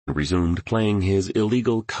resumed playing his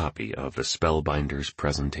illegal copy of the spellbinder's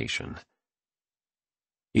presentation.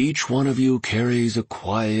 Each one of you carries a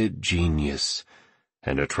quiet genius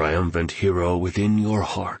and a triumphant hero within your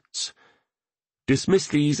hearts. Dismiss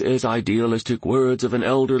these as idealistic words of an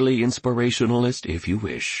elderly inspirationalist if you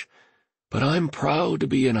wish, but I'm proud to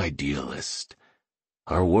be an idealist.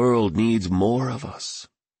 Our world needs more of us.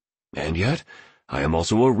 And yet, I am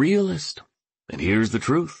also a realist. And here's the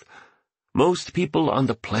truth. Most people on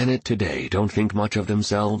the planet today don't think much of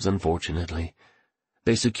themselves, unfortunately.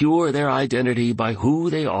 They secure their identity by who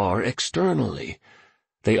they are externally.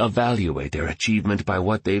 They evaluate their achievement by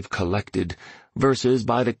what they've collected versus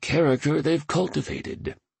by the character they've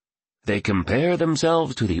cultivated. They compare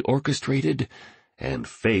themselves to the orchestrated and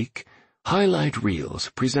fake highlight reels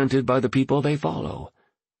presented by the people they follow.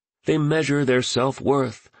 They measure their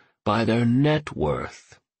self-worth by their net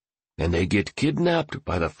worth, and they get kidnapped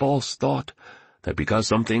by the false thought that because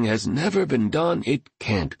something has never been done, it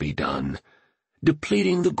can't be done,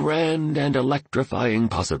 depleting the grand and electrifying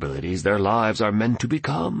possibilities their lives are meant to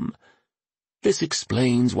become. This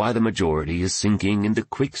explains why the majority is sinking in the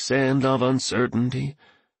quicksand of uncertainty,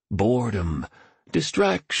 boredom,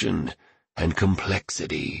 distraction, and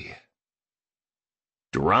complexity.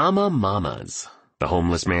 "Drama mamas," the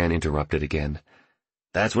homeless man interrupted again.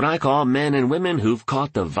 "That's what I call men and women who've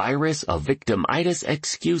caught the virus of victimitis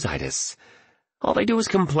excusitis. All they do is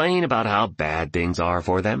complain about how bad things are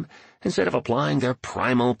for them, instead of applying their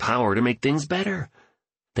primal power to make things better.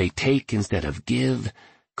 They take instead of give,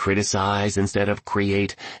 criticize instead of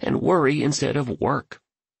create, and worry instead of work.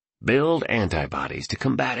 Build antibodies to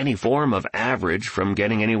combat any form of average from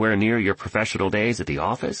getting anywhere near your professional days at the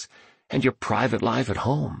office and your private life at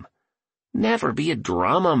home. Never be a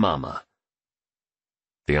drama mama."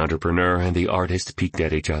 The entrepreneur and the artist peeked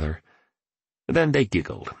at each other. Then they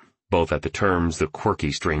giggled, both at the terms the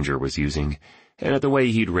quirky stranger was using, and at the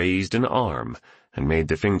way he'd raised an arm and made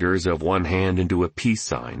the fingers of one hand into a peace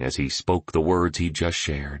sign as he spoke the words he'd just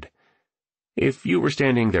shared. If you were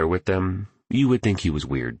standing there with them, you would think he was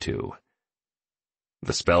weird too.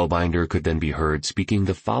 The spellbinder could then be heard speaking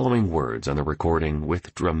the following words on the recording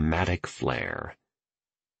with dramatic flair.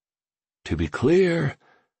 "To be clear,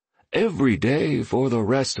 every day for the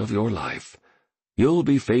rest of your life, you'll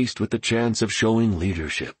be faced with the chance of showing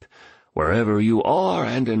leadership, wherever you are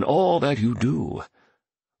and in all that you do.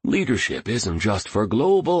 Leadership isn't just for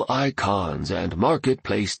global icons and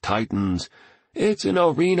marketplace titans. It's an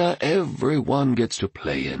arena everyone gets to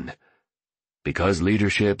play in. Because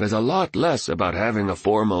leadership is a lot less about having a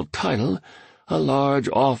formal title, a large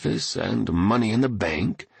office, and money in the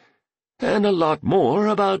bank, and a lot more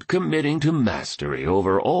about committing to mastery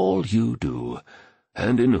over all you do,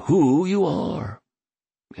 and in who you are.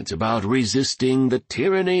 It's about resisting the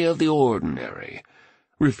tyranny of the ordinary,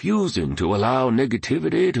 refusing to allow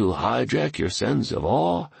negativity to hijack your sense of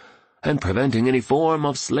awe, and preventing any form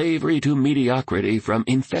of slavery to mediocrity from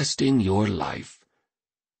infesting your life.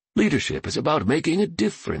 Leadership is about making a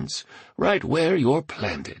difference right where you're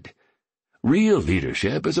planted. Real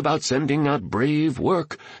leadership is about sending out brave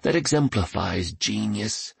work that exemplifies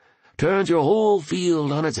genius, turns your whole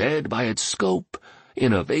field on its head by its scope,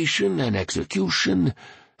 innovation, and execution,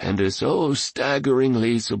 and is so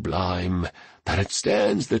staggeringly sublime that it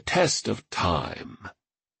stands the test of time.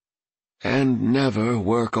 And never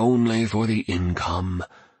work only for the income.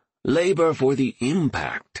 Labor for the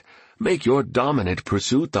impact. Make your dominant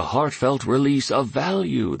pursuit the heartfelt release of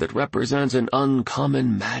value that represents an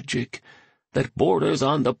uncommon magic that borders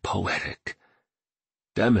on the poetic.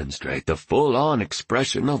 Demonstrate the full-on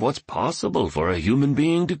expression of what's possible for a human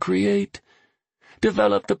being to create.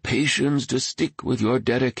 Develop the patience to stick with your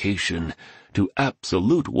dedication to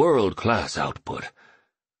absolute world-class output,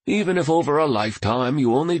 even if over a lifetime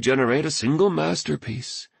you only generate a single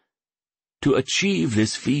masterpiece. To achieve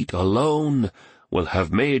this feat alone will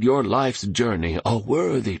have made your life's journey a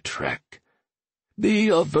worthy trek. Be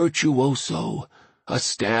a virtuoso, a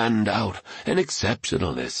standout, an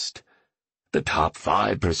exceptionalist. The top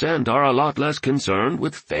 5% are a lot less concerned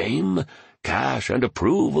with fame, cash, and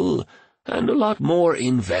approval, and a lot more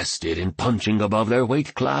invested in punching above their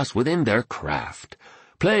weight class within their craft,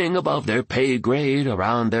 playing above their pay grade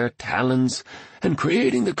around their talents, and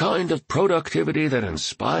creating the kind of productivity that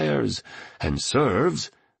inspires and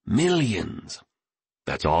serves millions.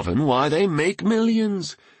 That's often why they make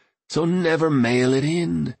millions, so never mail it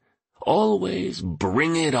in. Always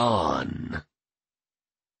bring it on.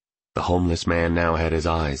 The homeless man now had his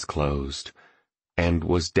eyes closed, and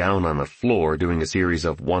was down on the floor doing a series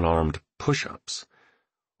of one-armed push-ups.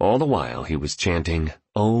 All the while he was chanting,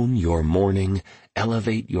 "Own your morning,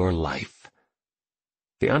 elevate your life."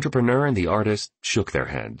 The entrepreneur and the artist shook their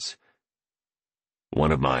heads.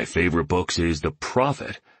 "One of my favorite books is The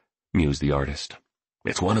Prophet," mused the artist.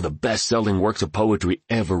 "It's one of the best-selling works of poetry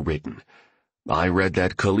ever written. I read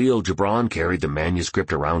that Khalil Gibran carried the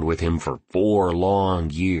manuscript around with him for 4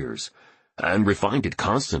 long years, and refined it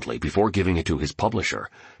constantly before giving it to his publisher,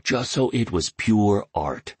 just so it was pure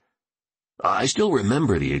art. I still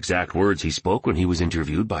remember the exact words he spoke when he was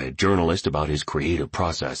interviewed by a journalist about his creative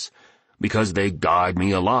process, because they guide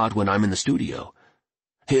me a lot when I'm in the studio.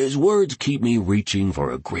 His words keep me reaching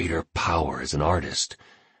for a greater power as an artist,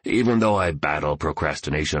 even though I battle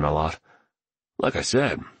procrastination a lot. Like I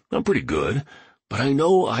said, I'm pretty good, but I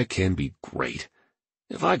know I can be great,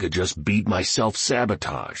 if I could just beat my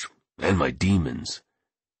self-sabotage and my demons."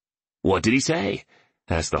 "What did he say?"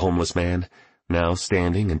 asked the homeless man, now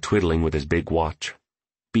standing and twiddling with his big watch.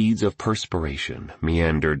 Beads of perspiration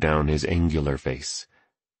meandered down his angular face.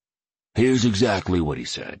 "Here's exactly what he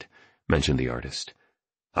said," mentioned the artist.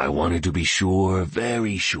 "I wanted to be sure,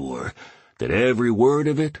 very sure, that every word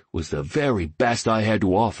of it was the very best I had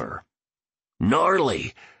to offer."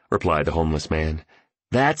 "Gnarly," replied the homeless man.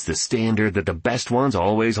 "That's the standard that the best ones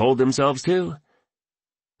always hold themselves to."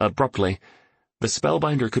 Abruptly, the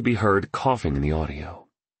spellbinder could be heard coughing in the audio.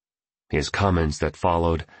 His comments that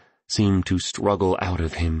followed seemed to struggle out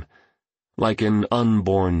of him, like an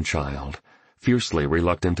unborn child, fiercely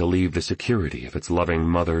reluctant to leave the security of its loving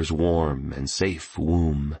mother's warm and safe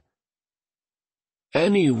womb.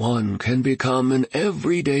 "Anyone can become an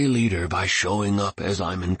everyday leader by showing up as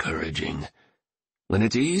I'm encouraging. When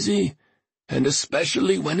it's easy, and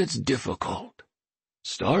especially when it's difficult.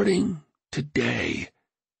 Starting today.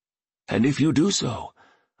 And if you do so,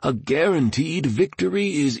 a guaranteed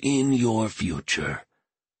victory is in your future.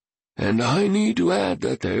 And I need to add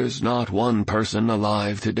that there's not one person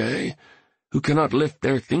alive today who cannot lift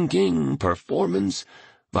their thinking, performance,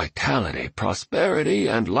 vitality, prosperity,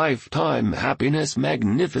 and lifetime happiness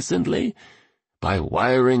magnificently by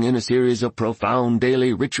wiring in a series of profound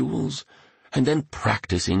daily rituals and then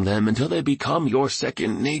practicing them until they become your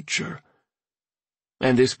second nature.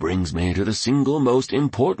 And this brings me to the single most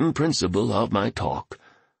important principle of my talk.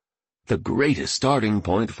 The greatest starting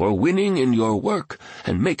point for winning in your work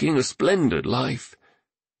and making a splendid life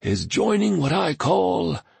is joining what I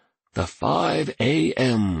call the 5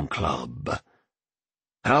 a.m. Club.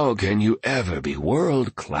 How can you ever be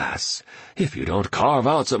world-class if you don't carve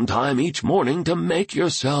out some time each morning to make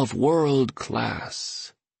yourself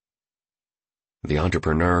world-class? The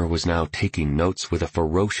entrepreneur was now taking notes with a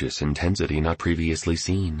ferocious intensity not previously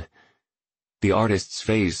seen. The artist's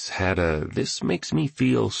face had a "this makes me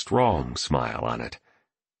feel strong" smile on it.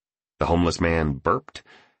 The homeless man burped,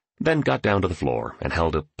 then got down to the floor and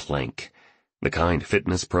held a plank, the kind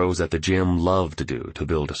fitness pros at the gym love to do to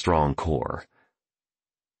build a strong core.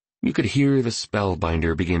 You could hear the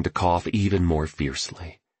spellbinder begin to cough even more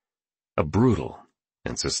fiercely. A brutal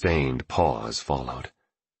and sustained pause followed.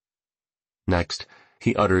 Next,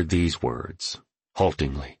 he uttered these words,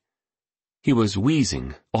 haltingly. He was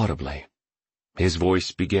wheezing audibly. His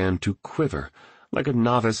voice began to quiver like a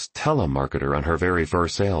novice telemarketer on her very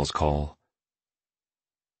first sales call.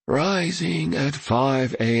 "Rising at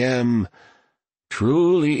 5 a.m.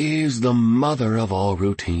 truly is the mother of all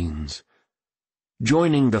routines.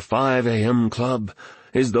 Joining the 5 a.m. Club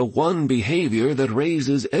is the one behavior that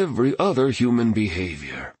raises every other human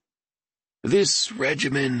behavior. This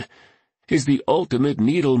regimen is the ultimate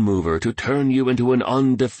needle mover to turn you into an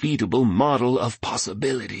undefeatable model of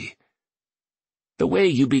possibility. The way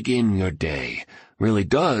you begin your day really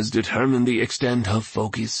does determine the extent of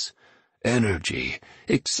focus, energy,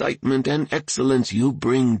 excitement, and excellence you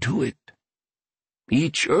bring to it.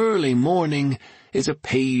 Each early morning is a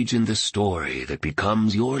page in the story that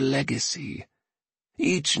becomes your legacy.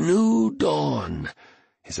 Each new dawn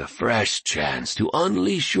is a fresh chance to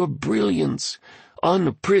unleash your brilliance,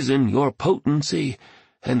 unprison your potency,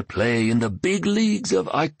 and play in the big leagues of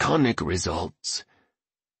iconic results.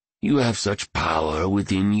 You have such power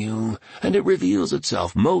within you, and it reveals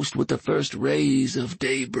itself most with the first rays of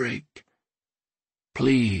daybreak.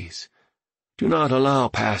 Please, do not allow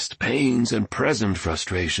past pains and present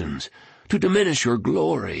frustrations to diminish your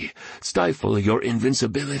glory, stifle your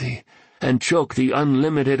invincibility, and choke the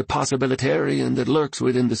unlimited possibilitarian that lurks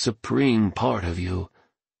within the supreme part of you.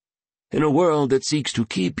 In a world that seeks to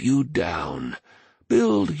keep you down,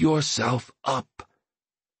 build yourself up.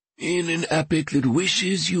 In an epic that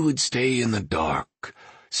wishes you would stay in the dark,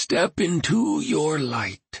 step into your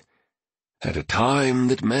light. At a time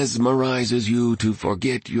that mesmerizes you to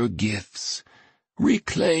forget your gifts,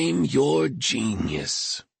 reclaim your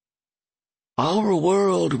genius. Our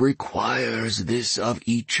world requires this of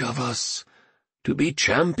each of us, to be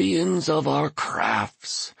champions of our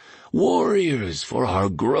crafts, warriors for our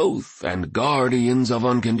growth, and guardians of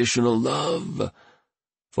unconditional love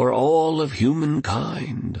for all of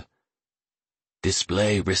humankind.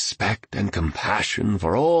 Display respect and compassion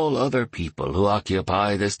for all other people who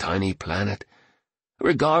occupy this tiny planet,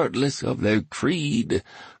 regardless of their creed,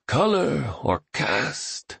 color, or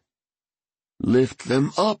caste. Lift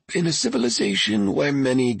them up in a civilization where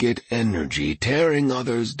many get energy tearing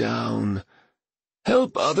others down.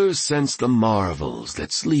 Help others sense the marvels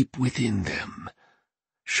that sleep within them.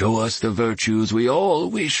 Show us the virtues we all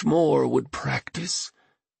wish more would practice.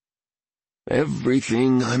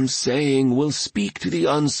 Everything I'm saying will speak to the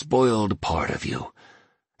unspoiled part of you,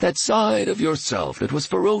 that side of yourself that was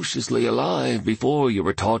ferociously alive before you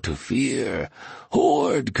were taught to fear,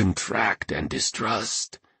 hoard, contract, and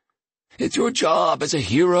distrust. It's your job as a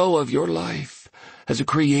hero of your life, as a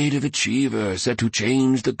creative achiever set to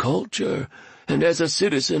change the culture, and as a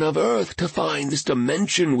citizen of Earth to find this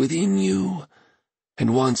dimension within you,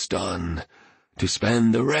 and once done, to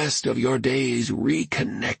spend the rest of your days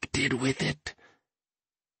reconnected with it.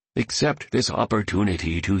 Accept this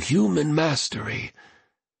opportunity to human mastery,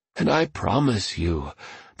 and I promise you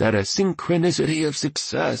that a synchronicity of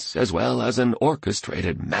success as well as an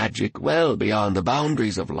orchestrated magic well beyond the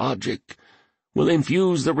boundaries of logic will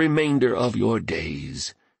infuse the remainder of your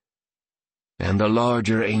days. And the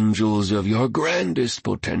larger angels of your grandest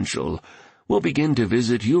potential will begin to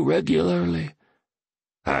visit you regularly.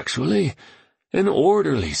 Actually, an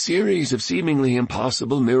orderly series of seemingly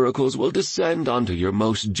impossible miracles will descend onto your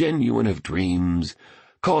most genuine of dreams,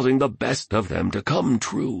 causing the best of them to come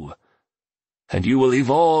true. And you will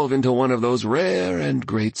evolve into one of those rare and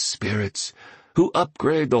great spirits who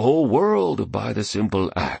upgrade the whole world by the simple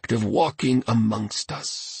act of walking amongst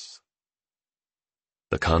us.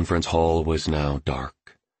 The conference hall was now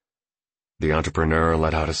dark. The entrepreneur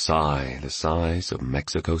let out a sigh the size of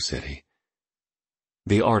Mexico City.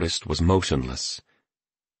 The artist was motionless.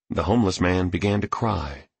 The homeless man began to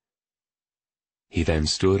cry. He then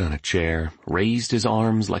stood on a chair, raised his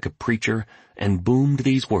arms like a preacher, and boomed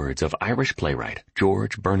these words of Irish playwright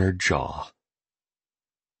George Bernard Shaw.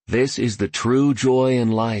 This is the true joy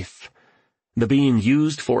in life, the being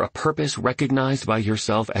used for a purpose recognized by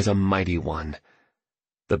yourself as a mighty one,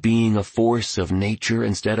 the being a force of nature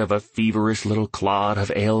instead of a feverish little clod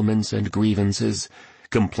of ailments and grievances,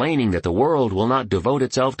 complaining that the world will not devote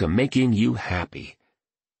itself to making you happy.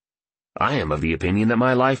 I am of the opinion that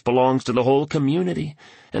my life belongs to the whole community,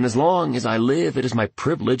 and as long as I live it is my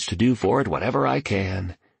privilege to do for it whatever I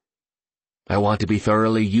can. I want to be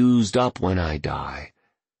thoroughly used up when I die,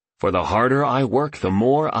 for the harder I work the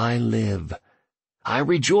more I live. I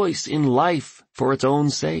rejoice in life for its own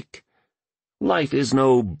sake. Life is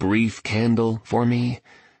no brief candle for me.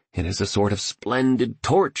 It is a sort of splendid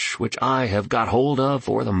torch which I have got hold of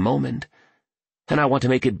for the moment, and I want to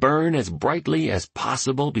make it burn as brightly as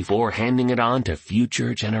possible before handing it on to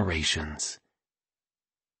future generations.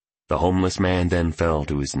 The homeless man then fell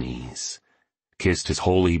to his knees, kissed his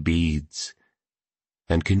holy beads,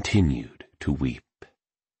 and continued to weep.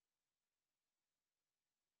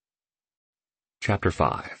 Chapter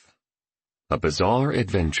 5. A Bizarre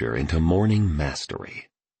Adventure into Morning Mastery.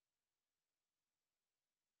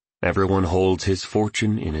 Everyone holds his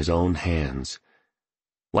fortune in his own hands.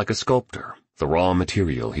 Like a sculptor, the raw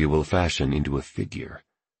material he will fashion into a figure.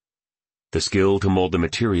 The skill to mold the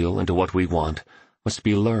material into what we want must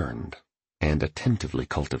be learned and attentively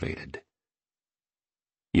cultivated.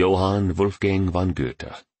 Johann Wolfgang von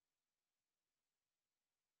Goethe.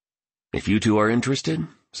 If you two are interested,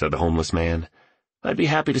 said the homeless man, I'd be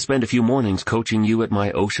happy to spend a few mornings coaching you at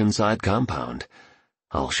my oceanside compound.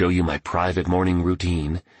 I'll show you my private morning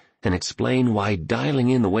routine and explain why dialing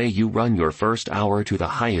in the way you run your first hour to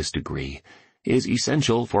the highest degree is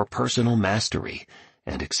essential for personal mastery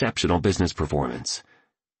and exceptional business performance.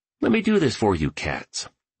 Let me do this for you, cats.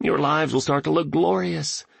 Your lives will start to look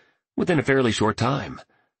glorious within a fairly short time,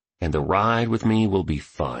 and the ride with me will be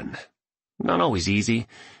fun. Not always easy,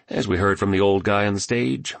 as we heard from the old guy on the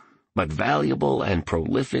stage, but valuable and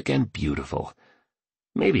prolific and beautiful.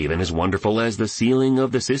 Maybe even as wonderful as the ceiling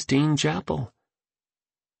of the Sistine Chapel.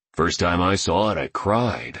 First time I saw it, I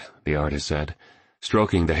cried, the artist said,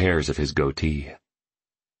 stroking the hairs of his goatee.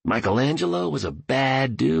 Michelangelo was a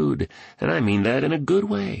bad dude, and I mean that in a good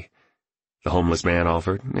way, the homeless man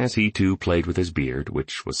offered, as he too played with his beard,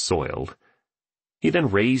 which was soiled. He then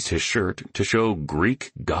raised his shirt to show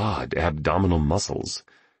Greek god abdominal muscles.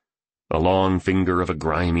 A long finger of a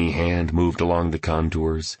grimy hand moved along the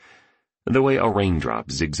contours. the way a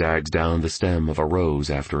raindrop zigzags down the stem of a rose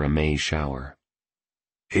after a May shower.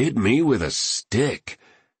 "Hit me with a stick,"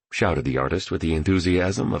 shouted the artist with the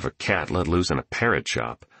enthusiasm of a cat let loose in a parrot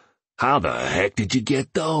shop. "How the heck did you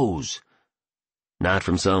get those?" "Not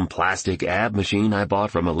from some plastic ab machine I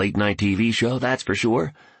bought from a late-night TV show, that's for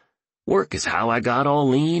sure. Work is how I got all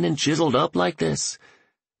lean and chiseled up like this.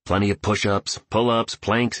 Plenty of push-ups, pull-ups,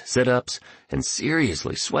 planks, sit-ups, and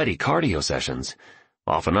seriously sweaty cardio sessions,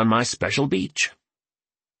 often on my special beach."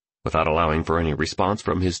 Without allowing for any response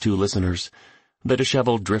from his two listeners, the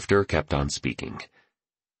disheveled drifter kept on speaking.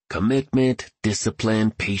 "Commitment,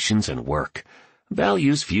 discipline, patience, and work.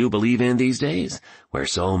 Values few believe in these days, where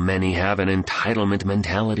so many have an entitlement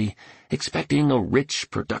mentality, expecting a rich,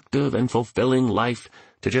 productive, and fulfilling life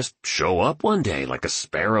to just show up one day like a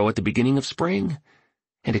sparrow at the beginning of spring,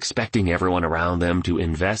 and expecting everyone around them to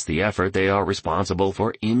invest the effort they are responsible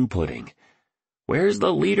for inputting. Where's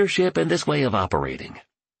the leadership in this way of operating?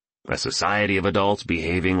 A society of adults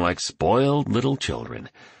behaving like spoiled little children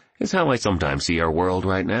is how I sometimes see our world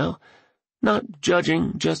right now. Not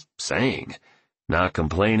judging, just saying. Not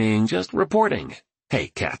complaining, just reporting. Hey,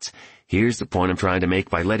 cats, here's the point I'm trying to make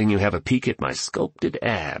by letting you have a peek at my sculpted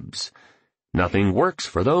abs. Nothing works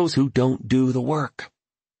for those who don't do the work.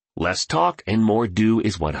 Less talk and more do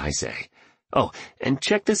is what I say. Oh, and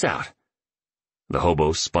check this out." The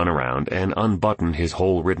hobo spun around and unbuttoned his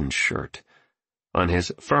hole-ridden shirt. On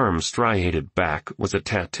his firm, striated back was a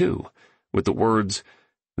tattoo with the words,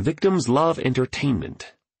 "Victims love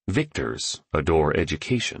entertainment. Victors adore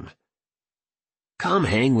education." "Come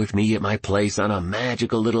hang with me at my place on a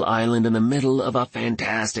magical little island in the middle of a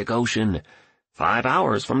fantastic ocean, 5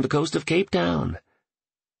 hours from the coast of Cape Town."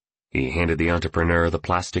 He handed the entrepreneur the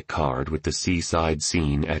plastic card with the seaside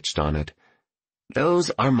scene etched on it.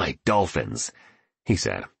 "Those are my dolphins," he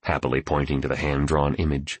said, happily pointing to the hand-drawn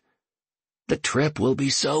image. "The trip will be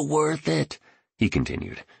so worth it," he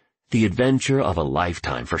continued. "The adventure of a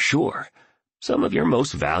lifetime for sure. Some of your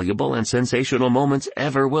most valuable and sensational moments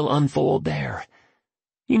ever will unfold there.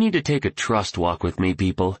 You need to take a trust walk with me,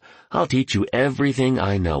 people. I'll teach you everything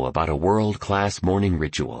I know about a world-class morning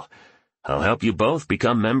ritual. I'll help you both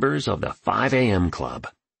become members of the 5 a.m. club.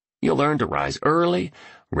 You'll learn to rise early,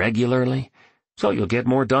 regularly, so you'll get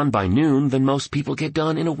more done by noon than most people get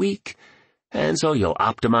done in a week. And so you'll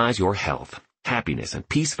optimize your health, happiness, and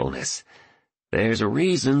peacefulness. There's a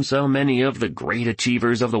reason so many of the great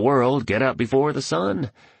achievers of the world get up before the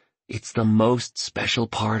sun. It's the most special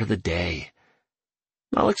part of the day.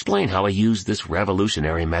 I'll explain how I used this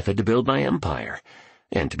revolutionary method to build my empire.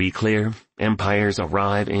 And to be clear, empires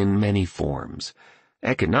arrive in many forms.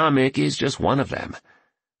 Economic is just one of them.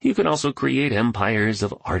 You can also create empires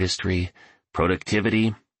of artistry,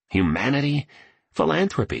 productivity, humanity,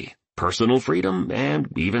 philanthropy, personal freedom, and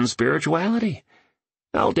even spirituality.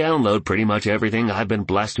 I'll download pretty much everything I've been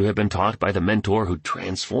blessed to have been taught by the mentor who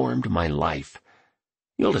transformed my life.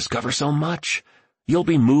 You'll discover so much. You'll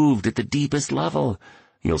be moved at the deepest level.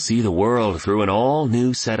 You'll see the world through an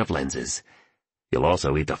all-new set of lenses. You'll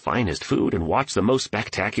also eat the finest food and watch the most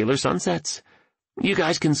spectacular sunsets. You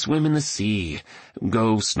guys can swim in the sea,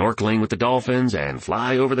 go snorkeling with the dolphins, and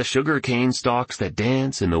fly over the sugar cane stalks that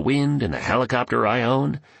dance in the wind in the helicopter I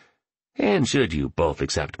own. And should you both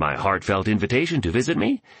accept my heartfelt invitation to visit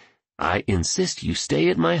me, I insist you stay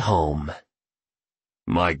at my home."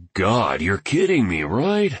 "My God, you're kidding me,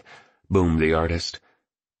 right?" boomed the artist.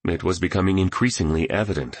 It was becoming increasingly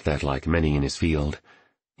evident that, like many in his field,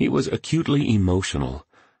 he was acutely emotional,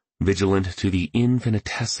 vigilant to the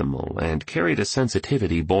infinitesimal, and carried a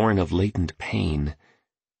sensitivity born of latent pain.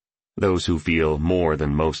 Those who feel more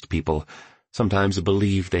than most people sometimes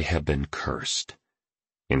believe they have been cursed.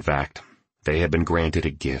 In fact, they have been granted a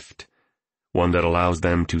gift, one that allows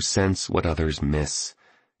them to sense what others miss,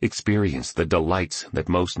 experience the delights that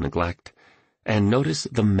most neglect, and notice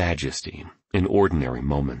the majesty in ordinary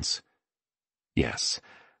moments. Yes,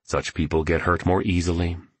 such people get hurt more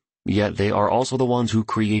easily, yet they are also the ones who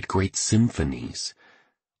create great symphonies,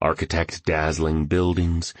 architect dazzling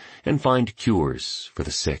buildings, and find cures for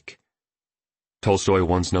the sick. Tolstoy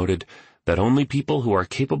once noted that only people who are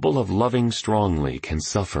capable of loving strongly can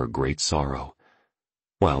suffer great sorrow,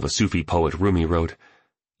 while the Sufi poet Rumi wrote,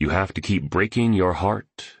 "You have to keep breaking your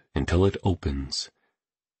heart until it opens."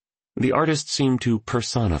 The artist seemed to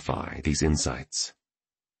personify these insights.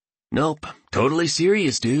 "Nope, totally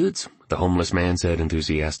serious, dudes," the homeless man said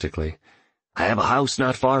enthusiastically. "I have a house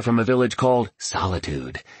not far from a village called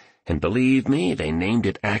Solitude, and believe me, they named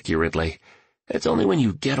it accurately. It's only when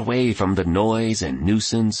you get away from the noise and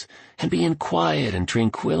nuisance and be in quiet and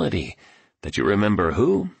tranquility that you remember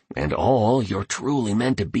who and all you're truly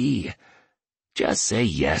meant to be. Just say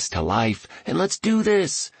yes to life, and let's do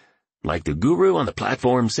this. Like the guru on the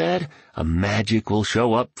platform said, a magic will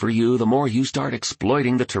show up for you the more you start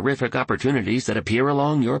exploiting the terrific opportunities that appear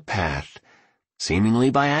along your path. Seemingly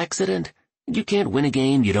by accident. You can't win a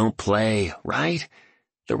game you don't play, right?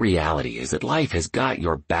 The reality is that life has got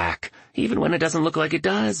your back, even when it doesn't look like it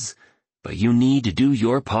does. But you need to do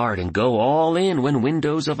your part and go all in when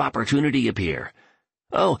windows of opportunity appear.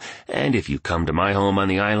 Oh, and if you come to my home on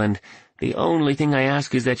the island, the only thing I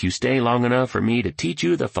ask is that you stay long enough for me to teach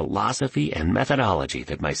you the philosophy and methodology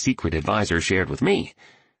that my secret advisor shared with me.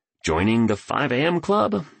 Joining the 5 a.m.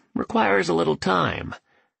 club requires a little time.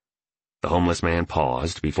 The homeless man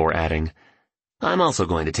paused before adding, I'm also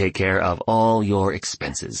going to take care of all your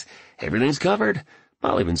expenses. Everything's covered.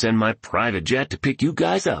 I'll even send my private jet to pick you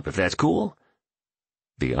guys up if that's cool.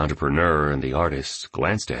 The entrepreneur and the artist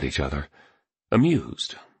glanced at each other,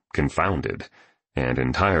 amused, confounded, and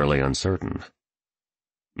entirely uncertain.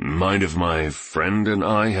 Mind if my friend and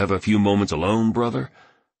I have a few moments alone, brother?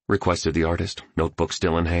 Requested the artist, notebook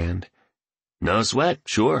still in hand. No sweat,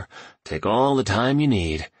 sure. Take all the time you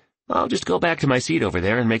need. I'll just go back to my seat over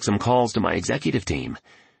there and make some calls to my executive team,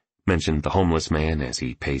 mentioned the homeless man as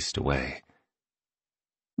he paced away.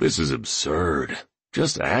 This is absurd.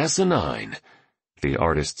 Just asinine, the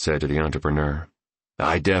artist said to the entrepreneur.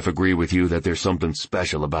 I def agree with you that there's something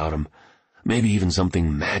special about him. Maybe even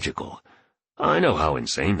something magical. I know how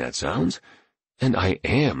insane that sounds. And I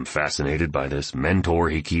am fascinated by this mentor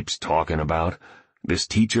he keeps talking about, this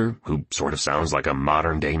teacher who sort of sounds like a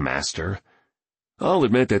modern-day master. I'll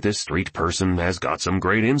admit that this street person has got some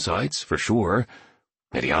great insights, for sure,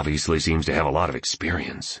 and he obviously seems to have a lot of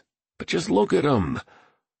experience. But just look at him.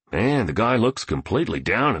 Man, the guy looks completely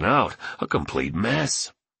down and out, a complete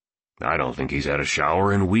mess. I don't think he's had a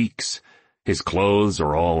shower in weeks. His clothes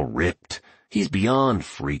are all ripped. He's beyond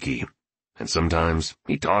freaky. And sometimes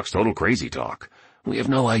he talks total crazy talk. We have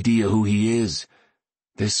no idea who he is.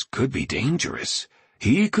 This could be dangerous.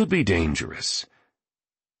 He could be dangerous.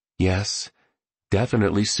 Yes,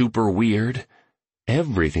 definitely super weird.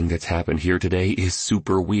 Everything that's happened here today is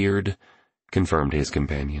super weird, confirmed his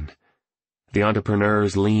companion. The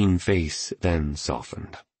entrepreneur's lean face then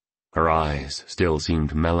softened. Her eyes still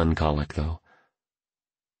seemed melancholic, though.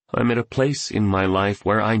 I'm at a place in my life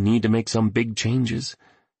where I need to make some big changes,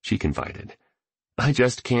 she confided. I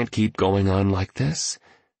just can't keep going on like this.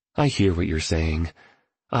 I hear what you're saying.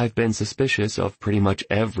 I've been suspicious of pretty much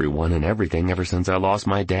everyone and everything ever since I lost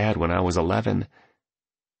my dad when I was 11.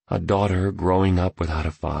 A daughter growing up without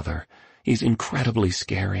a father is incredibly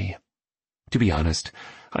scary. To be honest,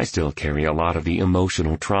 I still carry a lot of the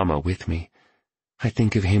emotional trauma with me. I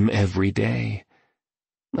think of him every day.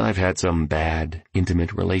 I've had some bad,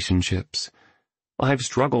 intimate relationships. I've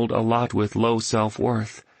struggled a lot with low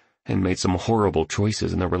self-worth and made some horrible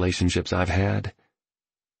choices in the relationships I've had.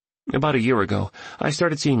 About a year ago, I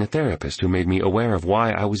started seeing a therapist who made me aware of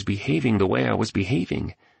why I was behaving the way I was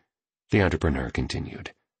behaving, the entrepreneur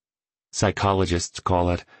continued. Psychologists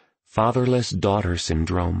call it fatherless daughter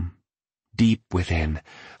syndrome. Deep within,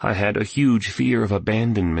 I had a huge fear of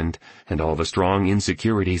abandonment and all the strong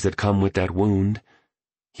insecurities that come with that wound.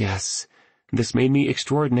 Yes, this made me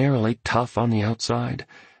extraordinarily tough on the outside,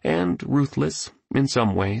 and ruthless in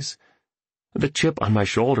some ways. The chip on my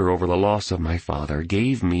shoulder over the loss of my father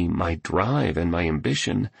gave me my drive and my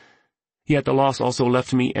ambition, yet the loss also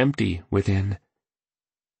left me empty within.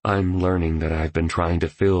 I'm learning that I've been trying to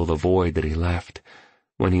fill the void that he left,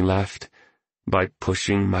 when he left, by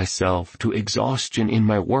pushing myself to exhaustion in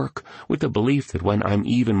my work with the belief that when I'm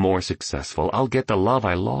even more successful, I'll get the love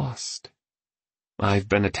I lost. I've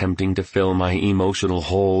been attempting to fill my emotional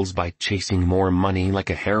holes by chasing more money like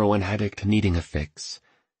a heroin addict needing a fix.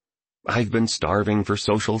 I've been starving for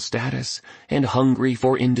social status and hungry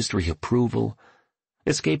for industry approval,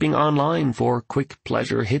 escaping online for quick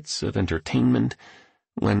pleasure hits of entertainment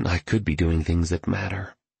when I could be doing things that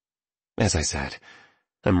matter. As I said,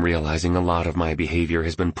 I'm realizing a lot of my behavior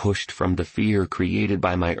has been pushed from the fear created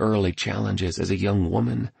by my early challenges as a young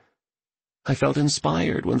woman. I felt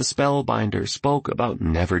inspired when the spellbinder spoke about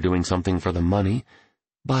never doing something for the money,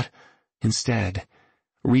 but instead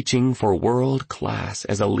reaching for world class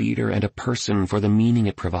as a leader and a person for the meaning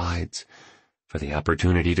it provides, for the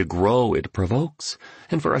opportunity to grow it provokes,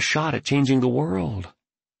 and for a shot at changing the world.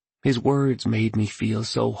 His words made me feel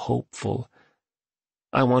so hopeful.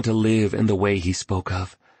 I want to live in the way he spoke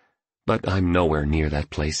of, but I'm nowhere near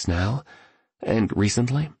that place now, and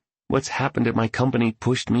recently, what's happened at my company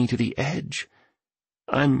pushed me to the edge.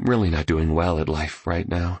 I'm really not doing well at life right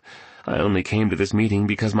now. I only came to this meeting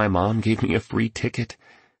because my mom gave me a free ticket,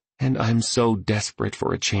 and I'm so desperate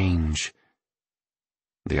for a change.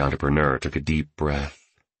 The entrepreneur took a deep breath.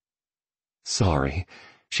 "Sorry,"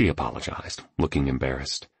 she apologized, looking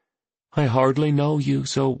embarrassed. "I hardly know you,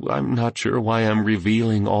 so I'm not sure why I'm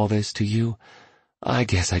revealing all this to you. I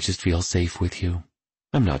guess I just feel safe with you.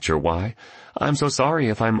 I'm not sure why. I'm so sorry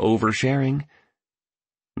if I'm oversharing."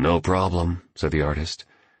 "No problem," said the artist.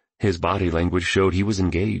 His body language showed he was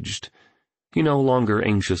engaged. He no longer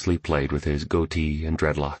anxiously played with his goatee and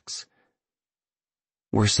dreadlocks.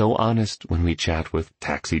 "We're so honest when we chat with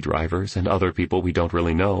taxi drivers and other people we don't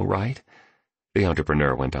really know, right?" The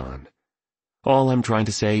entrepreneur went on. "All I'm trying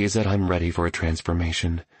to say is that I'm ready for a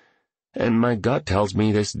transformation. And my gut tells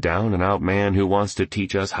me this down-and-out man who wants to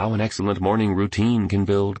teach us how an excellent morning routine can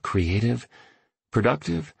build creative,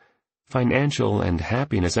 productive, financial, and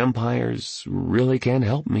happiness empires really can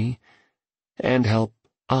help me. And help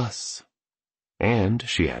us. And,"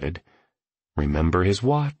 she added, "remember his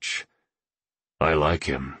watch." "I like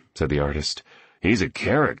him," said the artist. "He's a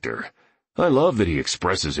character. I love that he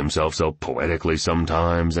expresses himself so poetically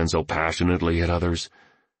sometimes and so passionately at others.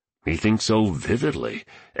 He thinks so vividly,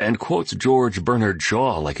 and quotes George Bernard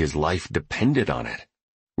Shaw like his life depended on it.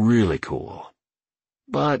 Really cool.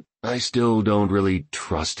 But I still don't really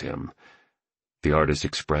trust him," the artist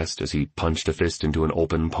expressed as he punched a fist into an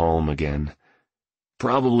open palm again.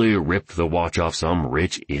 "Probably ripped the watch off some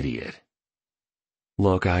rich idiot."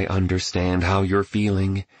 "Look, I understand how you're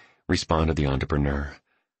feeling," responded the entrepreneur.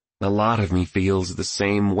 "A lot of me feels the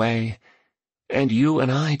same way. And you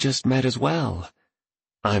and I just met as well.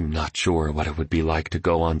 I'm not sure what it would be like to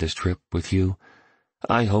go on this trip with you.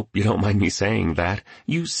 I hope you don't mind me saying that.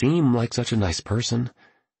 You seem like such a nice person.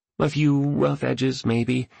 A few rough edges,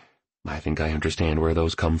 maybe. I think I understand where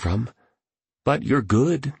those come from. But you're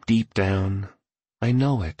good deep down. I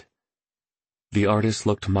know it." The artist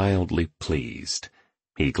looked mildly pleased.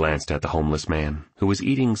 He glanced at the homeless man, who was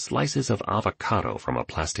eating slices of avocado from a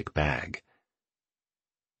plastic bag.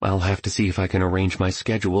 "I'll have to see if I can arrange my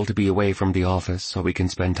schedule to be away from the office so we can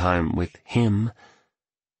spend time with him,"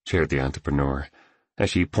 shared the entrepreneur, as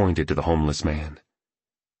she pointed to the homeless man.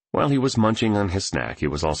 While he was munching on his snack, he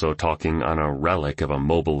was also talking on a relic of a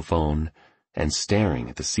mobile phone and staring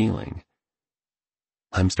at the ceiling.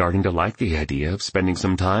 "I'm starting to like the idea of spending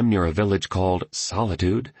some time near a village called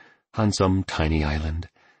Solitude, on some tiny island,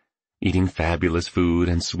 eating fabulous food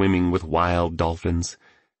and swimming with wild dolphins.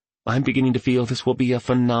 I'm beginning to feel this will be a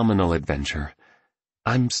phenomenal adventure.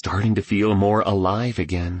 I'm starting to feel more alive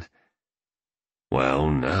again." "Well,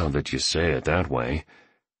 now that you say it that way,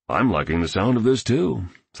 I'm liking the sound of this too,"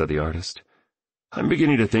 said the artist. "I'm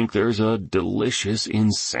beginning to think there's a delicious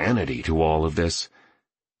insanity to all of this.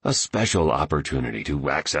 A special opportunity to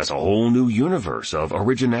access a whole new universe of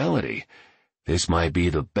originality. This might be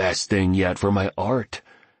the best thing yet for my art.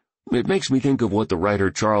 It makes me think of what the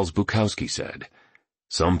writer Charles Bukowski said.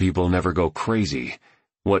 Some people never go crazy.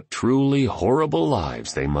 What truly horrible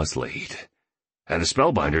lives they must lead. And the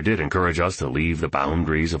Spellbinder did encourage us to leave the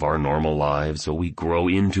boundaries of our normal lives so we grow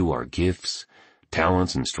into our gifts,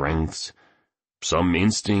 talents, and strengths. Some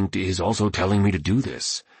instinct is also telling me to do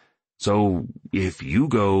this. So if you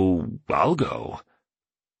go, I'll go."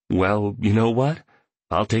 "Well, you know what?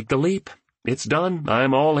 I'll take the leap. It's done.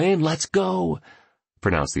 I'm all in. Let's go,"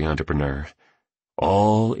 pronounced the entrepreneur.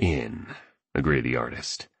 "All in," agreed the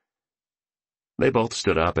artist. They both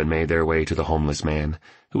stood up and made their way to the homeless man,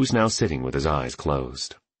 who was now sitting with his eyes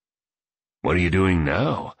closed. "What are you doing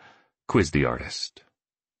now?" quizzed the artist.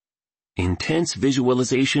 "Intense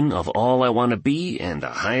visualization of all I want to be and the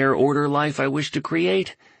higher order life I wish to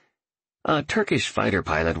create. A Turkish fighter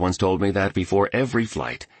pilot once told me that before every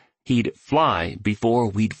flight, he'd fly before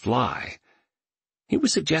we'd fly. He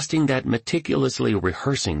was suggesting that meticulously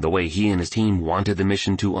rehearsing the way he and his team wanted the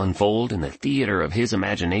mission to unfold in the theater of his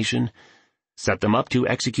imagination set them up to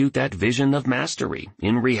execute that vision of mastery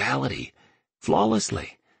in reality,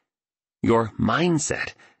 flawlessly. Your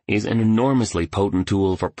mindset is an enormously potent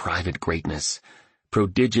tool for private greatness,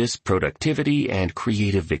 prodigious productivity, and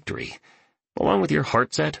creative victory, along with your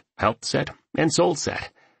heart set, health set, and soul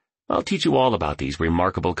set. I'll teach you all about these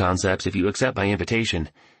remarkable concepts if you accept my invitation.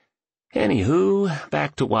 Anywho,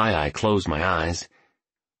 back to why I close my eyes.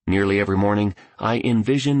 Nearly every morning, I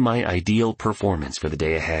envision my ideal performance for the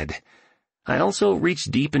day ahead. I also reach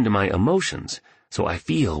deep into my emotions, so I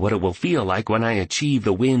feel what it will feel like when I achieve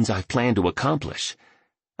the wins I've planned to accomplish.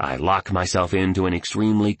 I lock myself into an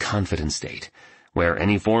extremely confident state, where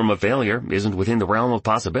any form of failure isn't within the realm of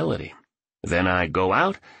possibility. Then I go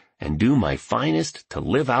out and do my finest to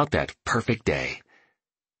live out that perfect day."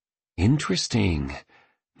 "Interesting."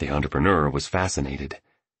 The entrepreneur was fascinated.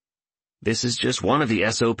 "This is just one of the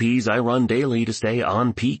SOPs I run daily to stay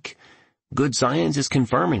on peak. Good science is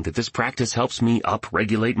confirming that this practice helps me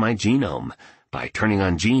upregulate my genome by turning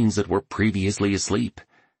on genes that were previously asleep.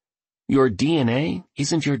 Your DNA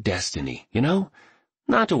isn't your destiny, you know?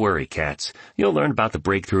 Not to worry, cats. You'll learn about the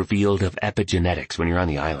breakthrough field of epigenetics when you're on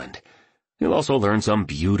the island. You'll also learn some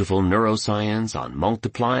beautiful neuroscience on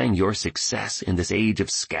multiplying your success in this age of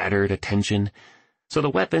scattered attention, so the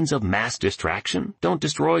weapons of mass distraction don't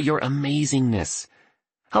destroy your amazingness.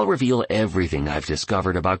 I'll reveal everything I've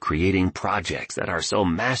discovered about creating projects that are so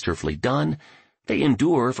masterfully done, they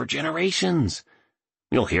endure for generations.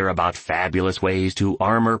 You'll hear about fabulous ways to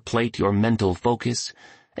armor plate your mental focus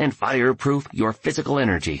and fireproof your physical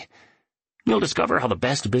energy. You'll discover how the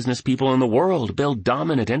best business people in the world build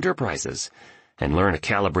dominant enterprises and learn a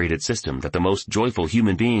calibrated system that the most joyful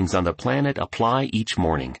human beings on the planet apply each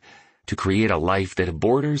morning to create a life that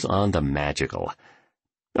borders on the magical.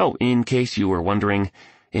 Oh, in case you were wondering,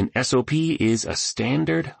 an SOP is a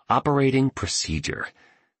standard operating procedure.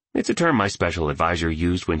 It's a term my special advisor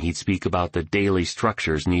used when he'd speak about the daily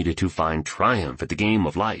structures needed to find triumph at the game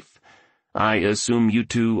of life. I assume you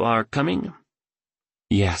two are coming?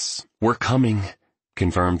 Yes, we're coming,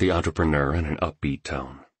 confirmed the entrepreneur in an upbeat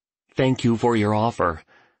tone. Thank you for your offer.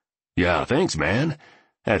 Yeah, thanks, man,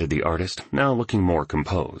 added the artist, now looking more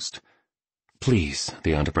composed. Please,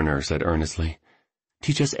 the entrepreneur said earnestly,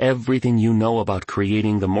 teach us everything you know about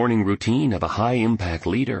creating the morning routine of a high-impact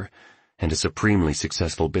leader and a supremely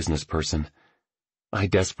successful business person. I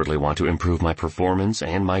desperately want to improve my performance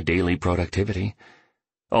and my daily productivity.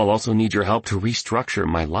 I'll also need your help to restructure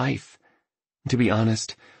my life. To be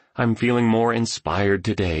honest, I'm feeling more inspired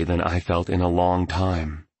today than I felt in a long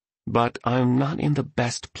time, but I'm not in the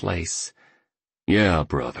best place. Yeah,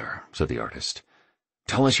 brother, said the artist.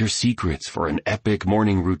 Tell us your secrets for an epic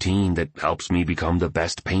morning routine that helps me become the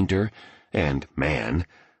best painter and man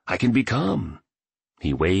I can become.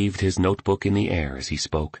 He waved his notebook in the air as he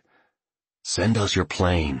spoke. Send us your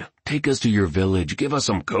plane, take us to your village, give us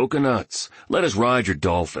some coconuts, let us ride your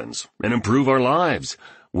dolphins, and improve our lives.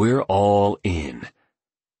 We're all in.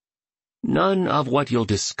 None of what you'll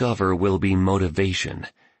discover will be motivation,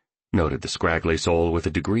 noted the scraggly soul with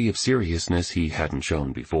a degree of seriousness he hadn't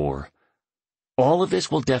shown before. All of this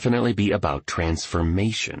will definitely be about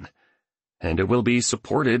transformation, and it will be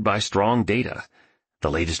supported by strong data, the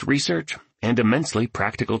latest research, and immensely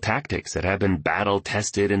practical tactics that have been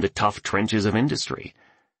battle-tested in the tough trenches of industry.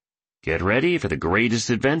 Get ready for the greatest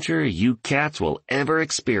adventure you cats will ever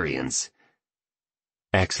experience.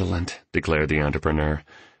 Excellent, declared the entrepreneur,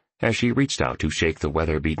 as she reached out to shake the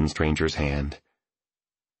weather-beaten stranger's hand.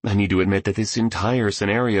 I need to admit that this entire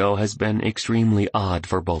scenario has been extremely odd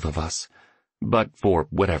for both of us, but for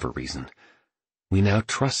whatever reason, we now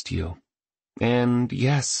trust you. And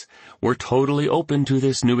yes, we're totally open to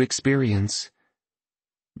this new experience.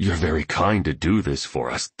 You're very kind to do this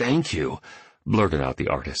for us, thank you, blurted out the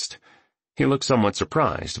artist. He looked somewhat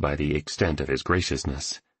surprised by the extent of his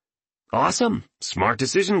graciousness. Awesome, smart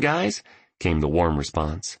decision, guys, came the warm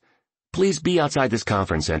response. Please be outside this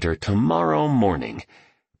conference center tomorrow morning.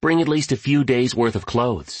 Bring at least a few days' worth of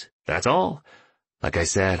clothes, that's all. Like I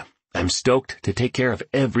said, I'm stoked to take care of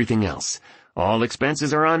everything else. All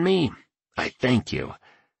expenses are on me. I thank you.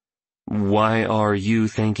 Why are you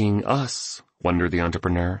thanking us? Wondered the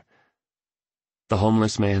entrepreneur. The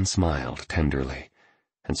homeless man smiled tenderly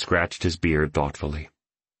and scratched his beard thoughtfully.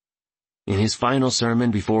 In his final sermon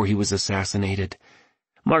before he was assassinated,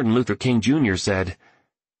 Martin Luther King Jr. said,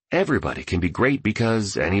 "Everybody can be great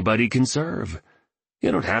because anybody can serve.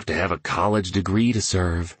 You don't have to have a college degree to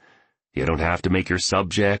serve. You don't have to make your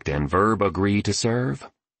subject and verb agree to serve.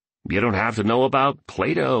 You don't have to know about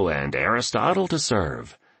Plato and Aristotle to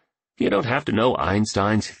serve. You don't have to know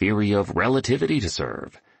Einstein's theory of relativity to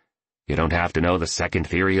serve. You don't have to know the second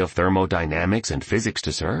theory of thermodynamics and physics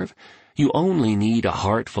to serve. You only need a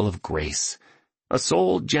heart full of grace, a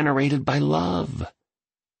soul generated by love."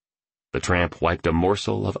 The tramp wiped a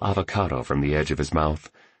morsel of avocado from the edge of his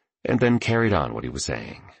mouth and then carried on what he was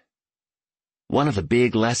saying. One of the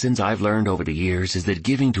big lessons I've learned over the years is that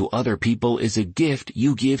giving to other people is a gift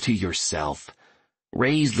you give to yourself.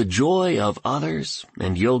 Raise the joy of others,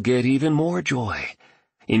 and you'll get even more joy.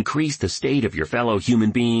 Increase the state of your fellow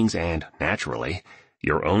human beings, and, naturally,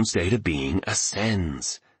 your own state of being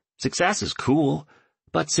ascends. Success is cool,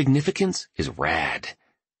 but significance is rad.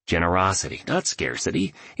 Generosity, not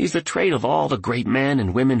scarcity, is the trait of all the great men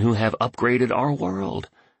and women who have upgraded our world.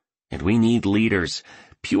 And we need leaders,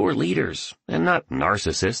 pure leaders, and not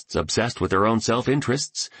narcissists obsessed with their own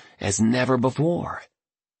self-interests, as never before.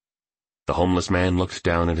 The homeless man looked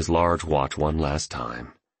down at his large watch one last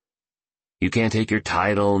time. You can't take your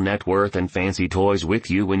title, net worth, and fancy toys with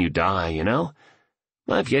you when you die, you know?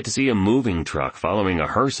 I've yet to see a moving truck following a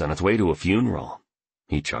hearse on its way to a funeral."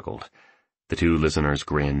 He chuckled. The two listeners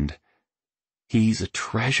grinned. "He's a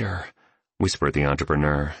treasure," whispered the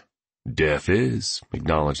entrepreneur. "Deaf is,"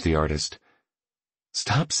 acknowledged the artist.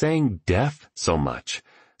 "Stop saying deaf so much,"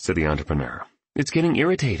 said the entrepreneur. "It's getting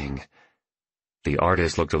irritating." The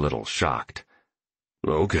artist looked a little shocked.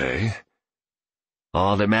 "Okay."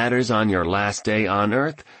 "All that matters on your last day on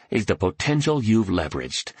Earth is the potential you've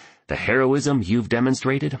leveraged, the heroism you've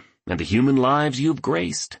demonstrated, and the human lives you've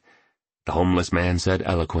graced," the homeless man said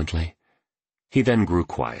eloquently. He then grew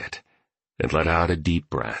quiet and let out a deep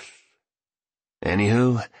breath.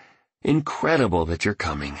 "Anywho, incredible that you're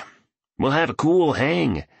coming. We'll have a cool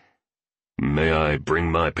hang." "May I bring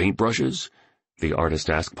my paintbrushes?" the artist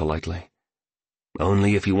asked politely.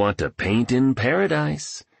 "Only if you want to paint in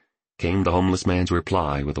paradise," came the homeless man's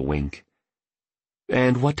reply with a wink.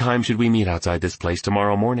 "And what time should we meet outside this place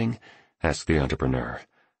tomorrow morning?" asked the entrepreneur,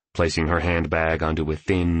 placing her handbag onto a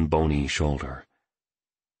thin, bony shoulder.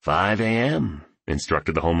 5 a.m.,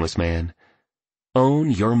 instructed the homeless man. "Own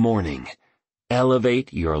your morning.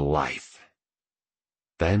 Elevate your life."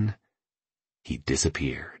 Then he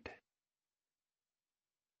disappeared.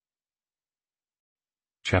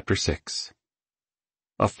 Chapter 6.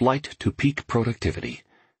 A flight to peak productivity,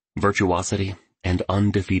 virtuosity, and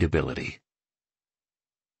undefeatability.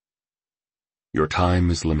 Your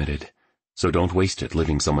time is limited, so don't waste it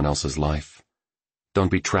living someone else's life.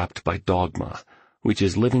 Don't be trapped by dogma, which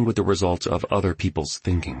is living with the results of other people's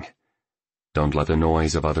thinking. Don't let the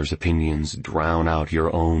noise of others' opinions drown out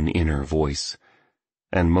your own inner voice.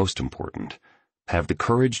 And most important, have the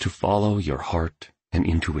courage to follow your heart and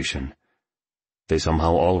intuition. They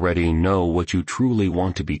somehow already know what you truly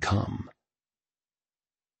want to become.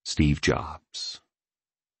 Steve Jobs.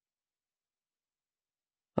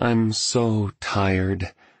 "I'm so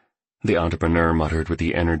tired," the entrepreneur muttered with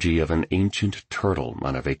the energy of an ancient turtle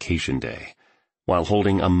on a vacation day, while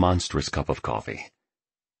holding a monstrous cup of coffee.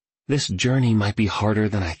 "This journey might be harder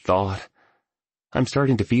than I thought. I'm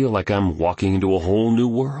starting to feel like I'm walking into a whole new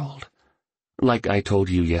world. Like I told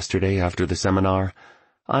you yesterday after the seminar,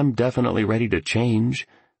 I'm definitely ready to change,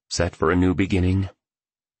 set for a new beginning.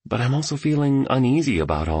 But I'm also feeling uneasy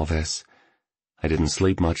about all this. I didn't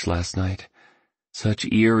sleep much last night.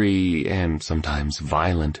 Such eerie and sometimes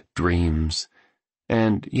violent dreams.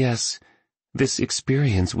 And yes, this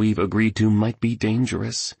experience we've agreed to might be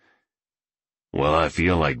dangerous." "Well, I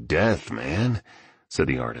feel like death, man," said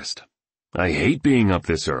the artist. "I hate being up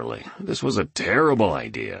this early. This was a terrible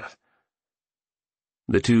idea."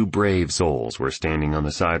 The two brave souls were standing on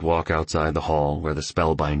the sidewalk outside the hall where the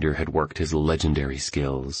spellbinder had worked his legendary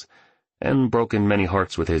skills, and broken many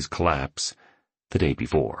hearts with his collapse, the day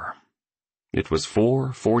before. It was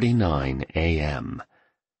 4:49 a.m.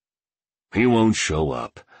 "He won't show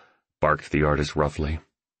up," barked the artist roughly.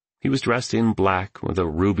 He was dressed in black with a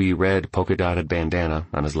ruby-red polka-dotted bandana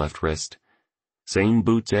on his left wrist. Same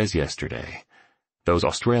boots as yesterday, those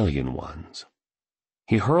Australian ones.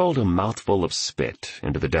 He hurled a mouthful of spit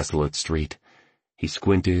into the desolate street. He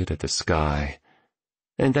squinted at the sky,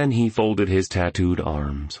 and then he folded his tattooed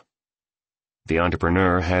arms. The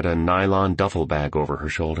entrepreneur had a nylon duffel bag over her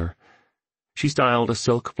shoulder. She styled a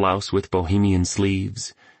silk blouse with bohemian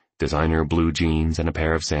sleeves, designer blue jeans, and a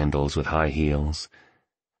pair of sandals with high heels.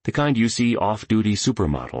 The kind you see off-duty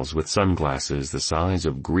supermodels with sunglasses the size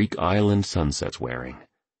of Greek island sunsets wearing.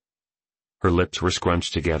 Her lips were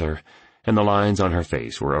scrunched together, and the lines on her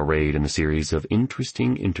face were arrayed in a series of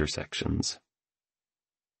interesting intersections.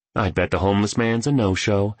 "I'd bet the homeless man's a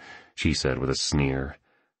no-show," she said with a sneer.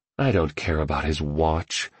 "I don't care about his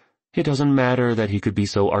watch. It doesn't matter that he could be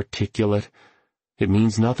so articulate. It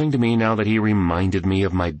means nothing to me now that he reminded me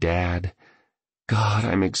of my dad. God,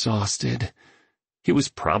 I'm exhausted. He was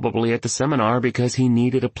probably at the seminar because he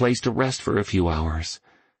needed a place to rest for a few hours.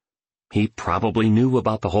 He probably knew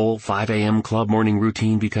about the whole 5 a.m. club morning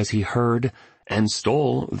routine because he heard and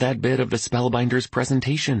stole that bit of the spellbinder's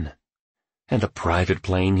presentation. And the private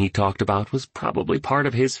plane he talked about was probably part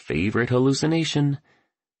of his favorite hallucination."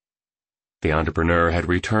 The entrepreneur had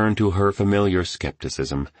returned to her familiar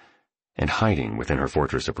skepticism and hiding within her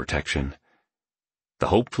fortress of protection. The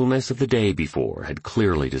hopefulness of the day before had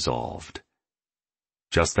clearly dissolved.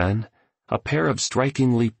 Just then, a pair of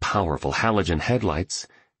strikingly powerful halogen headlights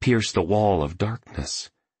pierced the wall of darkness.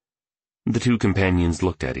 The two companions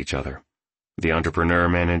looked at each other. The entrepreneur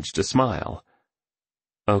managed a smile.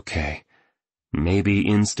 "Okay, maybe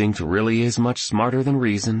instinct really is much smarter than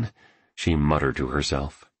reason," she muttered to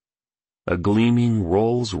herself. A gleaming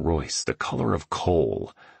Rolls-Royce the color of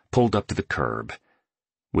coal pulled up to the curb.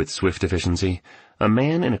 With swift efficiency, a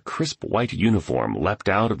man in a crisp white uniform leapt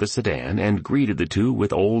out of the sedan and greeted the two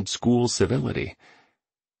with old-school civility.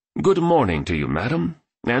 "Good morning to you, madam,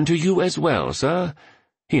 and to you as well, sir,"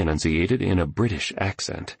 he enunciated in a British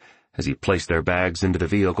accent, as he placed their bags into the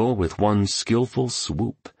vehicle with one skillful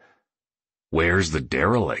swoop. "Where's the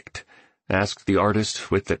derelict?" asked the artist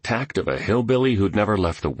with the tact of a hillbilly who'd never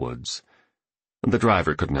left the woods. The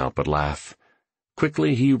driver couldn't help but laugh.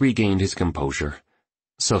 Quickly he regained his composure.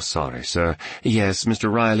 "So sorry, sir. Yes,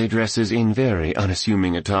 Mr. Riley dresses in very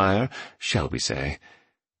unassuming attire, shall we say.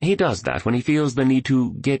 He does that when he feels the need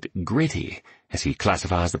to get gritty, as he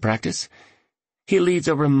classifies the practice. He leads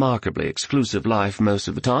a remarkably exclusive life most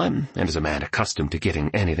of the time, and is a man accustomed to getting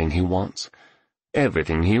anything he wants.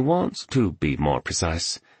 Everything he wants, to be more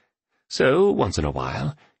precise. So, once in a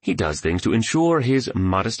while, he does things to ensure his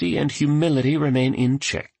modesty and humility remain in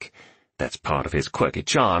check. That's part of his quirky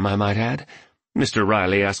charm, I might add. Mr.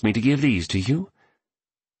 Riley asked me to give these to you."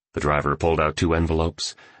 The driver pulled out 2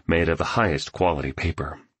 envelopes, made of the highest quality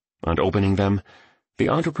paper, and opening them, the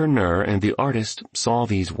entrepreneur and the artist saw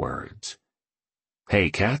these words. "Hey,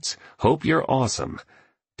 cats, hope you're awesome.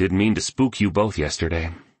 Didn't mean to spook you both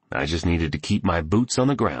yesterday. I just needed to keep my boots on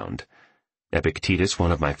the ground. Epictetus,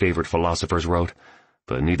 one of my favorite philosophers, wrote,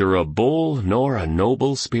 'But neither a bull nor a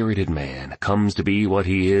noble-spirited man comes to be what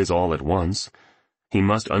he is all at once. He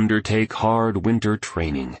must undertake hard winter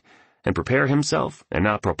training, and prepare himself and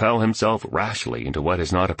not propel himself rashly into what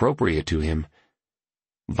is not appropriate to him.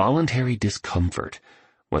 Voluntary discomfort,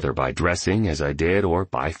 whether by dressing as I did or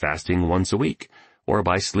by fasting once a week, or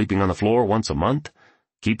by sleeping on the floor once a month,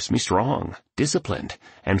 keeps me strong, disciplined,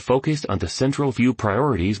 and focused on the central few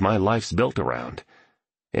priorities my life's built around.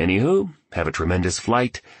 Anywho, have a tremendous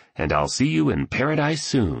flight, and I'll see you in paradise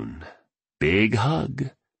soon. Big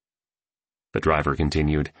hug." The driver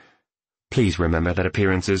continued, "Please remember that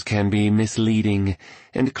appearances can be misleading,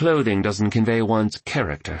 and clothing doesn't convey one's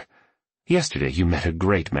character. Yesterday you met a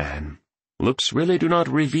great man. Looks really do not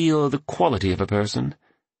reveal the quality of a person."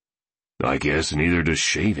 "I guess neither does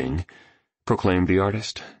shaving," proclaimed the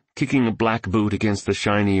artist, kicking a black boot against the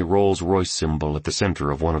shiny Rolls-Royce symbol at the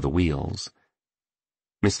center of one of the wheels.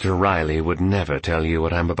 "Mr. Riley would never tell you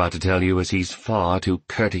what I'm about to tell you, as he's far too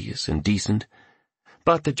courteous and decent.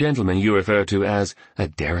 But the gentleman you refer to as a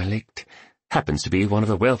derelict happens to be one of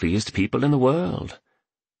the wealthiest people in the world."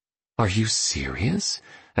 "Are you serious?"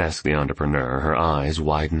 asked the entrepreneur, her eyes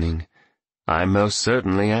widening. "I most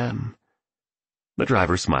certainly am." The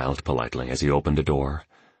driver smiled politely as he opened a door,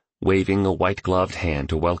 waving a white-gloved hand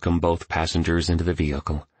to welcome both passengers into the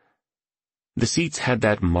vehicle. The seats had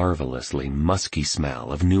that marvelously musky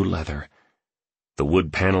smell of new leather. The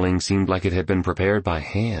wood paneling seemed like it had been prepared by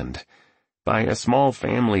hand, by a small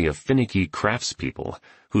family of finicky craftspeople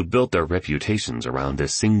who'd built their reputations around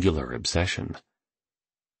this singular obsession.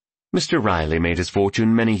 Mr. Riley made his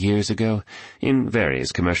fortune many years ago in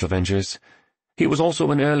various commercial ventures. He was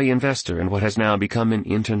also an early investor in what has now become an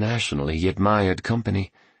internationally admired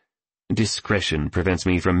company. Discretion prevents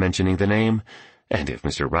me from mentioning the name, and if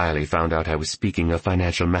Mr. Riley found out I was speaking of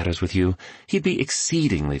financial matters with you, he'd be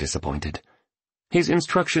exceedingly disappointed. His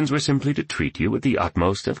instructions were simply to treat you with the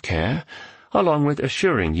utmost of care, along with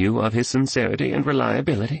assuring you of his sincerity and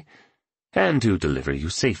reliability, and to deliver you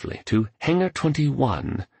safely to Hangar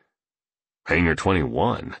 21. "Hangar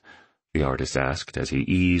 21?" the artist asked as he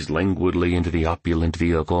eased languidly into the opulent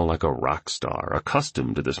vehicle like a rock star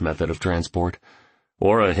accustomed to this method of transport,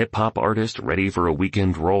 or a hip-hop artist ready for a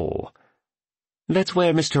weekend roll. "That's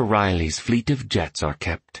where Mr. Riley's fleet of jets are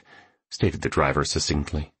kept," stated the driver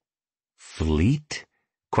succinctly. "Fleet?"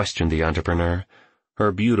 questioned the entrepreneur,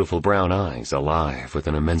 her beautiful brown eyes alive with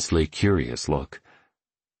an immensely curious look.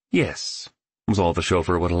 "Yes," was all the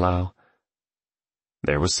chauffeur would allow.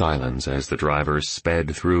 There was silence as the drivers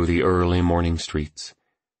sped through the early morning streets.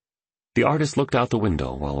 The artist looked out the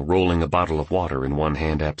window while rolling a bottle of water in one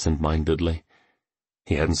hand absent-mindedly.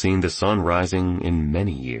 He hadn't seen the sun rising in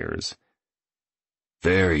many years.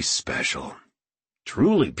 "Very special.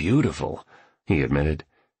 Truly beautiful," he admitted.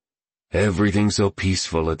 "Everything so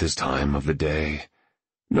peaceful at this time of the day.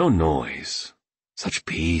 No noise. Such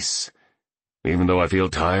peace. Even though I feel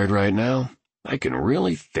tired right now, I can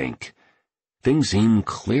really think. Things seem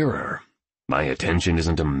clearer. My attention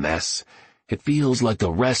isn't a mess. It feels like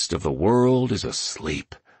the rest of the world is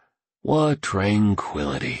asleep. What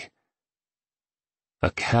tranquility."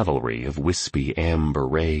 A cavalry of wispy amber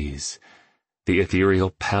rays, the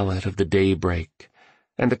ethereal palette of the daybreak,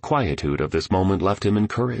 and the quietude of this moment left him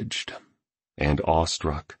encouraged and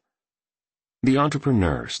awestruck. The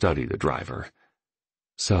entrepreneur studied the driver.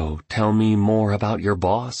 "So tell me more about your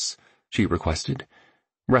boss," she requested,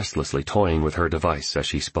 restlessly toying with her device as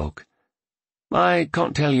she spoke. "I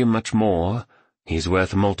can't tell you much more. He's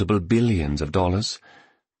worth multiple billions of dollars.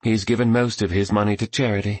 He's given most of his money to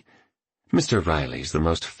charity. Mr. Riley's the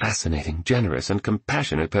most fascinating, generous, and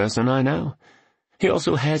compassionate person I know. He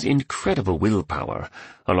also has incredible willpower,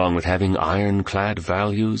 along with having ironclad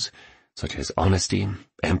values, such as honesty,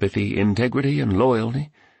 empathy, integrity, and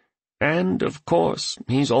loyalty. And, of course,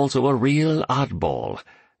 he's also a real oddball,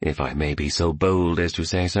 if I may be so bold as to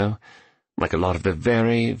say so, like a lot of the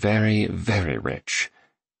very, very, very rich."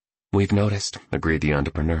 "We've noticed," agreed the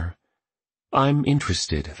entrepreneur. "I'm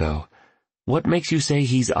interested, though. What makes you say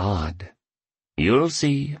he's odd?" "You'll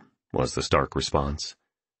see," was the stark response.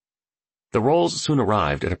 The Rolls soon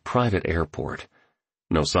arrived at a private airport.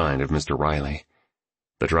 No sign of Mr. Riley.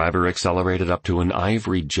 The driver accelerated up to an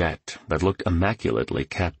ivory jet that looked immaculately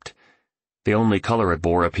kept. The only color it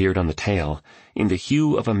bore appeared on the tail, in the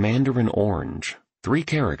hue of a mandarin orange. 3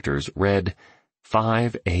 characters read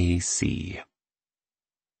 5AC.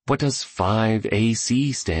 "What does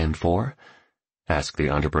 5AC stand for?" asked the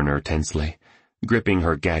entrepreneur tensely, gripping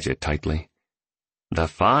her gadget tightly. "The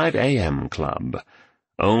 5 a.m. Club.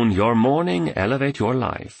 Own your morning, elevate your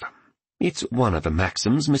life. It's one of the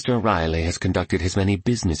maxims Mr. Riley has conducted his many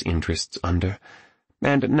business interests under.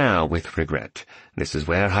 And now, with regret, this is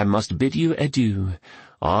where I must bid you adieu.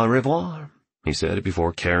 Au revoir," he said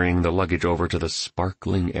before carrying the luggage over to the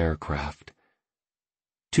sparkling aircraft.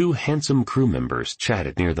 2 handsome crew members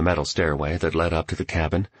chatted near the metal stairway that led up to the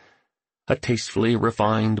cabin. A tastefully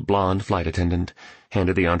refined blonde flight attendant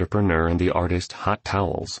handed the entrepreneur and the artist hot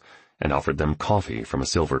towels and offered them coffee from a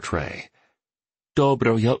silver tray.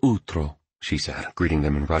 "Dobroya utro," she said, greeting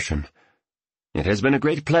them in Russian. "It has been a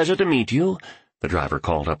great pleasure to meet you," the driver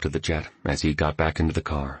called up to the jet as he got back into the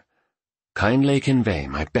car. "Kindly convey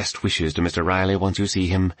my best wishes to Mr. Riley once you see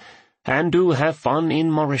him, and do have fun in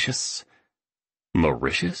Mauritius."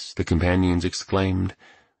 "Mauritius?" the companions exclaimed,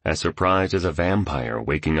 as surprised as a vampire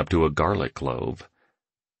waking up to a garlic clove.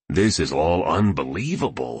 "This is all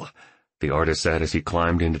unbelievable," the artist said as he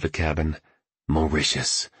climbed into the cabin.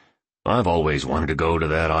 "Mauritius. I've always wanted to go to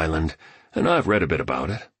that island, and I've read a bit about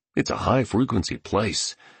it. It's a high-frequency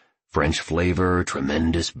place. French flavor,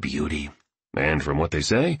 tremendous beauty. And from what they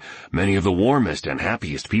say, many of the warmest and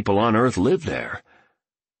happiest people on Earth live there."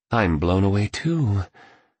 "I'm blown away, too,"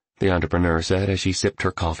 the entrepreneur said as she sipped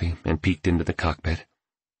her coffee and peeked into the cockpit.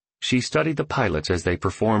 She studied the pilots as they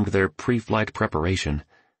performed their pre-flight preparation.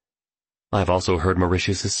 "I've also heard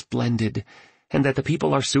Mauritius is splendid, and that the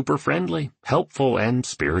people are super friendly, helpful, and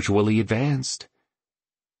spiritually advanced."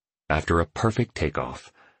 After a perfect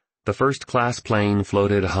takeoff, the first-class plane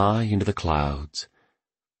floated high into the clouds.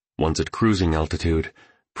 Once at cruising altitude,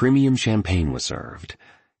 premium champagne was served,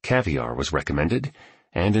 caviar was recommended,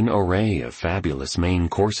 and an array of fabulous main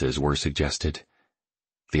courses were suggested.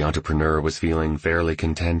 The entrepreneur was feeling fairly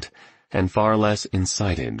content, and far less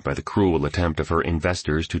incited by the cruel attempt of her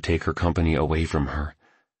investors to take her company away from her.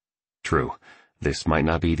 True, this might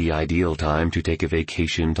not be the ideal time to take a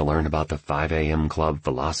vacation to learn about the 5 a.m. Club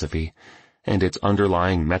philosophy, and its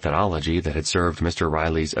underlying methodology that had served Mr.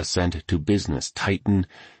 Riley's ascent to business titan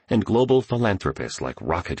and global philanthropist like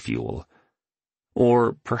rocket fuel.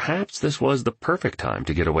 Or perhaps this was the perfect time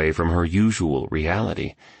to get away from her usual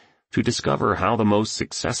reality, to discover how the most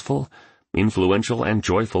successful, influential, and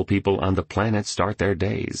joyful people on the planet start their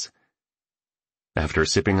days. After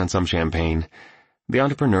sipping on some champagne, the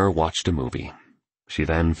entrepreneur watched a movie. She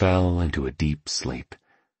then fell into a deep sleep.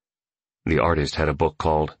 The artist had a book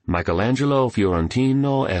called Michelangelo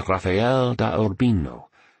Fiorentino e Raphael da Urbino,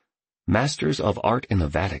 Masters of Art in the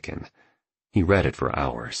Vatican. He read it for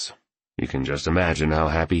hours. You can just imagine how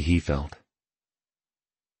happy he felt.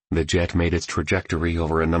 The jet made its trajectory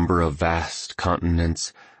over a number of vast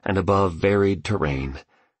continents and above varied terrain.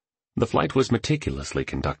 The flight was meticulously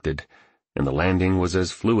conducted, and the landing was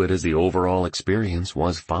as fluid as the overall experience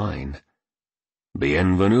was fine.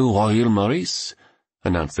 "Bienvenue à l'île Maurice,"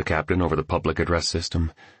 announced the captain over the public address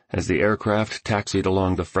system as the aircraft taxied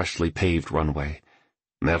along the freshly paved runway.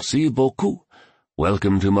 "Merci beaucoup.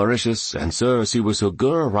 Welcome to Mauritius, and Sir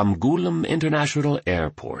Siwasugur Ramgoolam International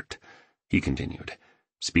Airport," he continued,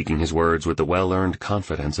 speaking his words with the well-earned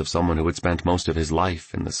confidence of someone who had spent most of his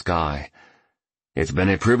life in the sky. "It's been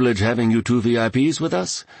a privilege having you 2 VIPs with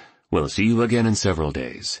us. We'll see you again in several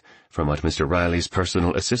days. From what Mr. Riley's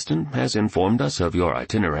personal assistant has informed us of your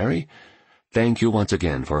itinerary, thank you once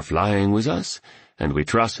again for flying with us, and we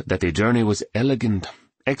trust that the journey was elegant,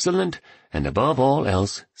 excellent, and above all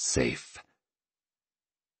else, safe."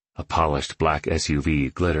 A polished black SUV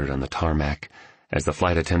glittered on the tarmac as the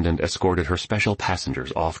flight attendant escorted her special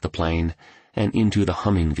passengers off the plane and into the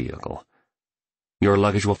humming vehicle. "Your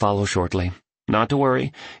luggage will follow shortly. Not to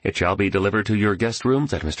worry, it shall be delivered to your guest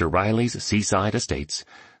rooms at Mr. Riley's seaside estates.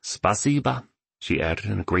 Spasiba," she added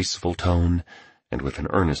in a graceful tone and with an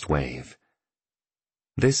earnest wave.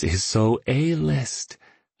 "This is so A-list,"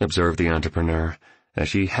 observed the entrepreneur, as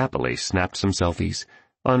she happily snapped some selfies,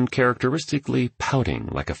 uncharacteristically pouting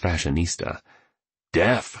like a fashionista.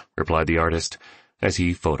 "Deaf," replied the artist, as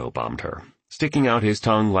he photobombed her, sticking out his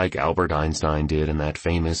tongue like Albert Einstein did in that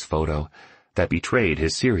famous photo that betrayed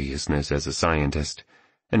his seriousness as a scientist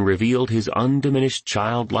and revealed his undiminished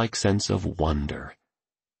childlike sense of wonder.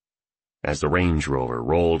 As the Range Rover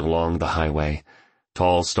rolled along the highway,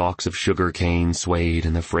 tall stalks of sugar cane swayed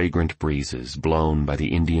in the fragrant breezes blown by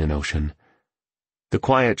the Indian Ocean. The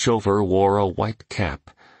quiet chauffeur wore a white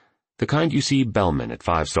cap, the kind you see bellmen at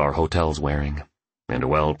five-star hotels wearing, and a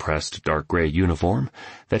well-pressed dark gray uniform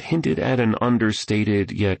that hinted at an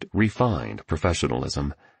understated yet refined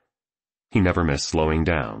professionalism. He never missed slowing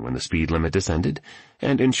down when the speed limit descended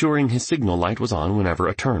and ensuring his signal light was on whenever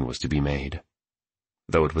a turn was to be made.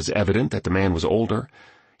 Though it was evident that the man was older,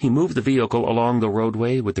 he moved the vehicle along the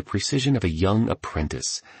roadway with the precision of a young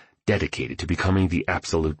apprentice, dedicated to becoming the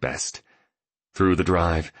absolute best. Through the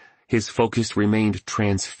drive, his focus remained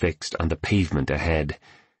transfixed on the pavement ahead,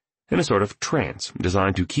 in a sort of trance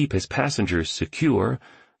designed to keep his passengers secure,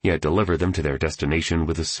 yet deliver them to their destination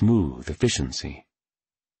with a smooth efficiency.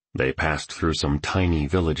 They passed through some tiny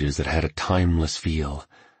villages that had a timeless feel.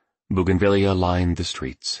 Bougainvillea lined the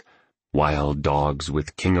streets. Wild dogs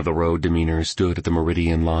with king-of-the-road demeanor stood at the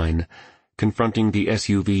meridian line, confronting the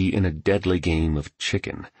SUV in a deadly game of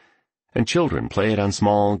chicken, and children played on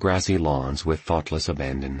small grassy lawns with thoughtless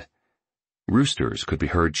abandon. Roosters could be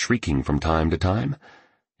heard shrieking from time to time,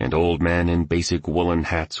 and old men in basic woolen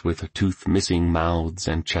hats with tooth-missing mouths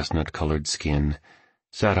and chestnut-colored skin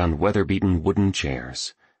sat on weather-beaten wooden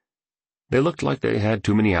chairs. They looked like they had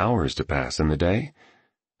too many hours to pass in the day,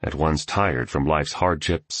 at once tired from life's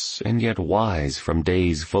hardships and yet wise from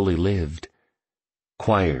days fully lived.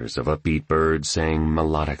 Choirs of upbeat birds sang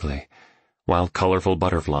melodically, while colorful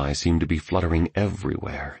butterflies seemed to be fluttering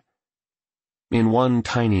everywhere. In one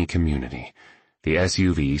tiny community, the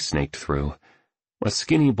SUV snaked through. A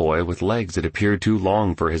skinny boy with legs that appeared too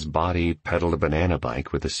long for his body pedaled a banana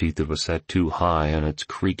bike with a seat that was set too high on its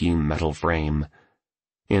creaky metal frame.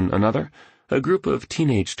 In another, a group of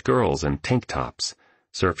teenaged girls in tank tops,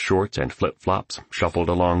 surf shorts and flip-flops shuffled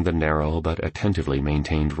along the narrow but attentively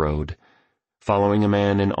maintained road, following a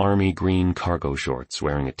man in army green cargo shorts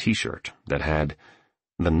wearing a t-shirt that had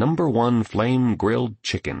the #1 flame-grilled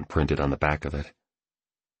chicken printed on the back of it.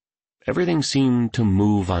 Everything seemed to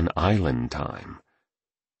move on island time.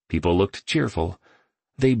 People looked cheerful.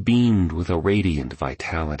 They beamed with a radiant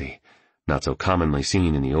vitality, not so commonly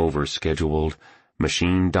seen in the over-scheduled,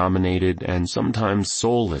 machine-dominated, and sometimes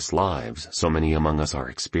soulless lives so many among us are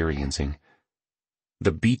experiencing.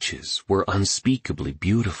 The beaches were unspeakably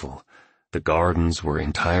beautiful, the gardens were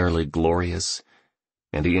entirely glorious,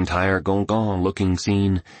 and the entire Gongon-looking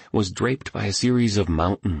scene was draped by a series of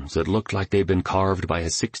mountains that looked like they'd been carved by a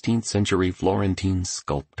 16th-century Florentine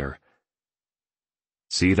sculptor.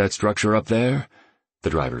 "See that structure up there?"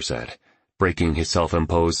 the driver said, breaking his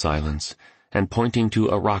self-imposed silence and pointing to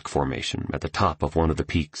a rock formation at the top of one of the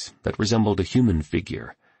peaks that resembled a human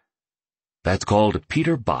figure. "That's called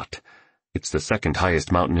Peter Bot. It's the second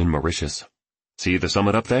highest mountain in Mauritius. See the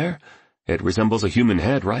summit up there? It resembles a human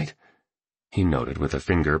head, right?" He noted with a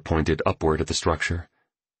finger pointed upward at the structure.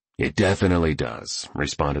 "It definitely does,"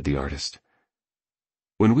 responded the artist.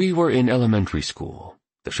 "When we were in elementary school,"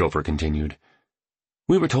 the chauffeur continued,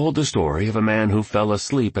 "we were told the story of a man who fell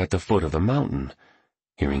asleep at the foot of the mountain.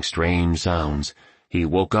 Hearing strange sounds, he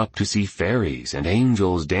woke up to see fairies and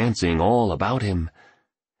angels dancing all about him.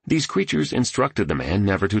 These creatures instructed the man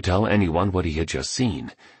never to tell anyone what he had just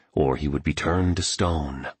seen, or he would be turned to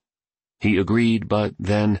stone. He agreed, but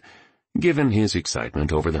then, given his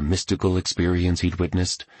excitement over the mystical experience he'd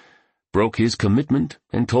witnessed, broke his commitment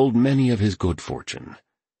and told many of his good fortune.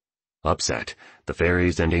 Upset, the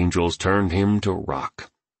fairies and angels turned him to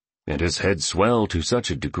rock, and his head swelled to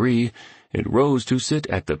such a degree it rose to sit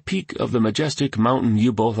at the peak of the majestic mountain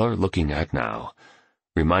you both are looking at now,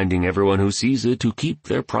 reminding everyone who sees it to keep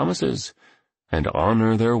their promises and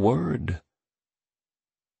honor their word."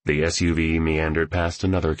 The SUV meandered past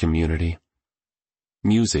another community.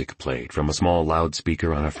 Music played from a small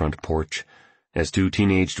loudspeaker on a front porch, as 2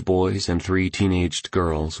 teenaged boys and 3 teenaged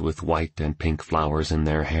girls with white and pink flowers in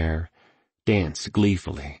their hair danced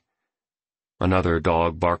gleefully. Another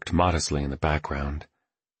dog barked modestly in the background.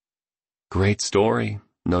 "Great story,"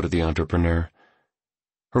 noted the entrepreneur.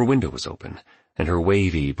 Her window was open, and her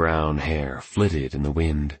wavy brown hair flitted in the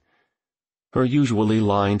wind. Her usually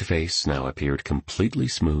lined face now appeared completely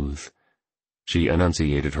smooth. She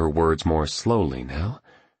enunciated her words more slowly now.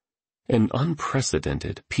 An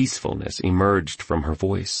unprecedented peacefulness emerged from her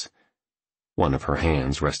voice. One of her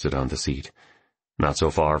hands rested on the seat, not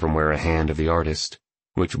so far from where a hand of the artist,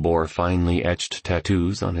 which bore finely etched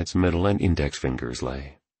tattoos on its middle and index fingers,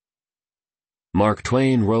 lay. Mark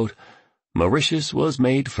Twain wrote, "Mauritius was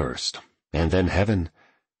made first, and then heaven,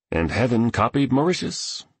 and heaven copied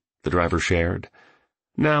Mauritius," the driver shared,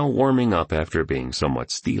 now warming up after being somewhat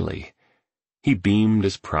steely. He beamed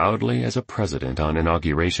as proudly as a president on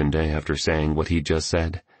Inauguration Day after saying what he'd just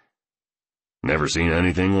said. "Never seen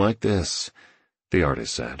anything like this," the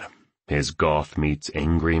artist said, his Goth meets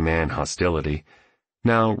angry man hostility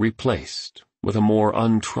now replaced with a more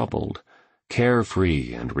untroubled,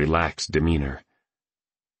 carefree and relaxed demeanor.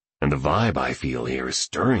 "And the vibe I feel here is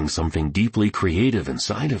stirring something deeply creative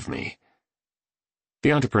inside of me."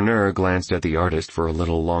 The entrepreneur glanced at the artist for a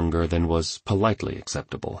little longer than was politely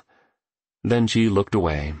acceptable. Then she looked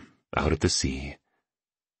away, out at the sea.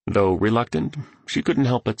 Though reluctant, she couldn't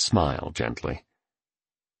help but smile gently.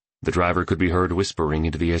 The driver could be heard whispering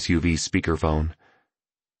into the SUV's speakerphone.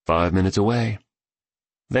 5 minutes away.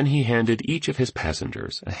 Then he handed each of his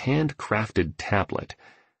passengers a handcrafted tablet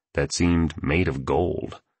that seemed made of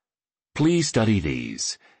gold. "Please study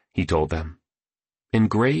these," he told them.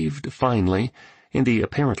 Engraved finely, in the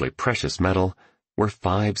apparently precious metal, were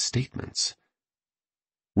 5 statements.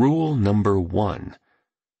 Rule number 1.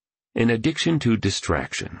 An addiction to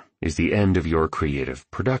distraction is the end of your creative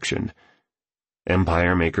production.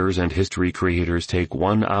 Empire makers and history creators take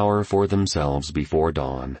 1 hour for themselves before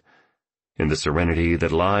dawn, in the serenity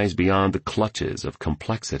that lies beyond the clutches of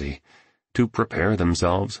complexity, to prepare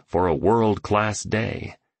themselves for a world-class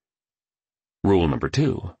day. Rule number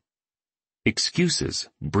 2. Excuses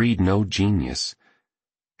breed no genius.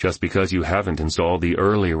 Just because you haven't installed the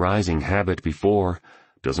early rising habit before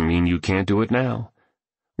doesn't mean you can't do it now.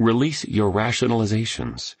 Release your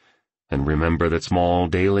rationalizations, and remember that small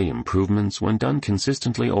daily improvements, when done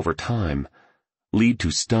consistently over time, lead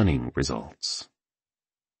to stunning results.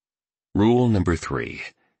 Rule number 3.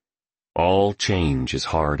 All change is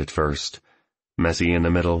hard at first, messy in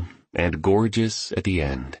the middle, and gorgeous at the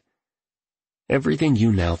end. Everything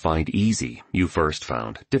you now find easy, you first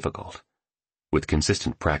found difficult. With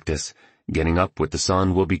consistent practice, getting up with the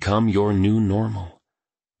sun will become your new normal.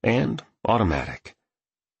 And automatic.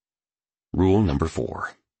 Rule number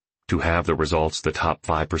 4. To have the results the top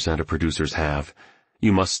 5% of producers have,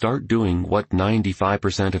 you must start doing what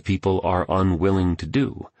 95% of people are unwilling to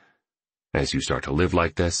do. As you start to live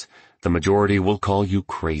like this, the majority will call you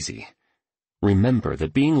crazy. Remember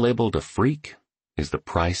that being labeled a freak is the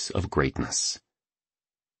price of greatness.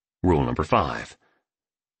 Rule number 5.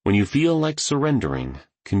 When you feel like surrendering,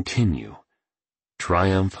 continue.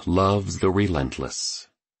 Triumph loves the relentless.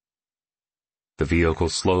 The vehicle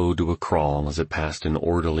slowed to a crawl as it passed an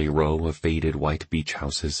orderly row of faded white beach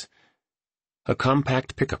houses. A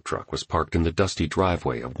compact pickup truck was parked in the dusty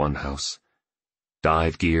driveway of one house.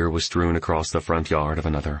 Dive gear was strewn across the front yard of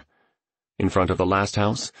another. In front of the last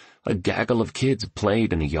house, a gaggle of kids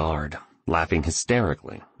played in the yard, laughing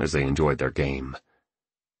hysterically as they enjoyed their game.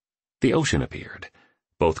 The ocean appeared,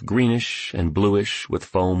 both greenish and bluish with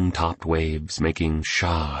foam-topped waves making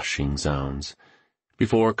shashing sounds,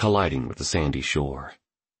 before colliding with the sandy shore.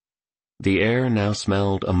 The air now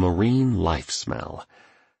smelled a marine life smell,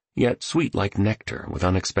 yet sweet like nectar with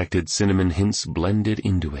unexpected cinnamon hints blended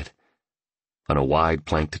into it. On a wide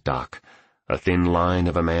planked dock, a thin line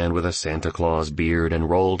of a man with a Santa Claus beard and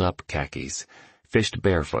rolled-up khakis fished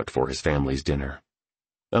barefoot for his family's dinner.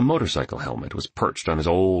 A motorcycle helmet was perched on his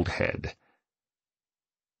old head.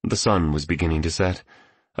 The sun was beginning to set,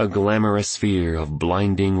 a glamorous sphere of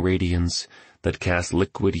blinding radiance that cast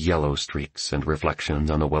liquid yellow streaks and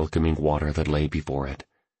reflections on the welcoming water that lay before it.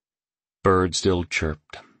 Birds still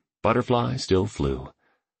chirped, butterflies still flew.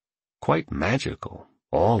 Quite magical,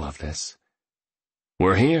 all of this.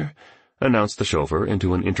 "We're here," announced the chauffeur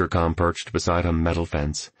into an intercom perched beside a metal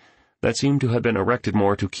fence that seemed to have been erected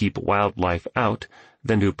more to keep wildlife out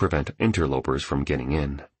than to prevent interlopers from getting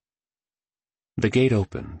in. The gate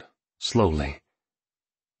opened, slowly.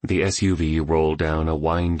 The SUV rolled down a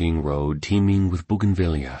winding road teeming with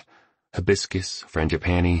bougainvillea, hibiscus,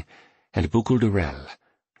 frangipani, and boucle d'orel,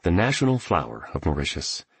 the national flower of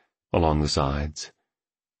Mauritius, along the sides.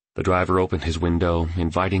 The driver opened his window,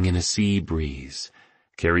 inviting in a sea breeze,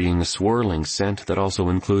 carrying a swirling scent that also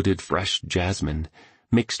included fresh jasmine,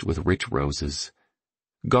 mixed with rich roses.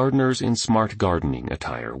 Gardeners in smart gardening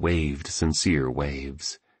attire waved sincere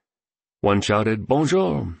waves. One shouted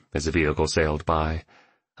bonjour as a vehicle sailed by.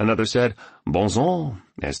 Another said bonjour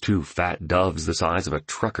as two fat doves the size of a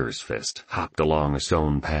trucker's fist hopped along a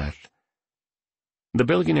stone path. The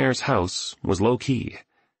billionaire's house was low-key.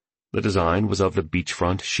 The design was of the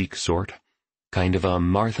beachfront chic sort, kind of a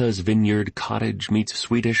Martha's Vineyard cottage meets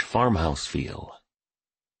Swedish farmhouse feel.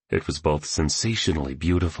 It was both sensationally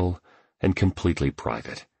beautiful and completely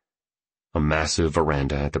private. A massive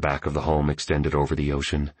veranda at the back of the home extended over the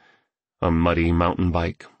ocean. A muddy mountain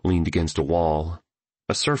bike leaned against a wall.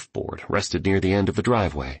 A surfboard rested near the end of the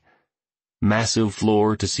driveway. Massive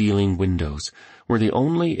floor-to-ceiling windows were the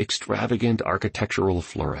only extravagant architectural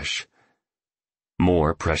flourish.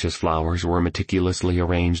 More precious flowers were meticulously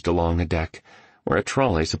arranged along a deck, where a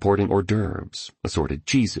trolley supporting hors d'oeuvres, assorted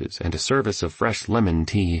cheeses, and a service of fresh lemon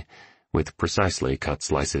tea, with precisely cut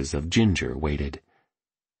slices of ginger waited.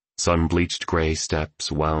 Sun-bleached gray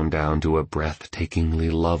steps wound down to a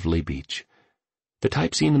breathtakingly lovely beach, the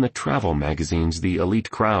type seen in the travel magazines the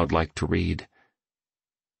elite crowd liked to read.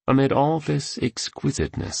 Amid all this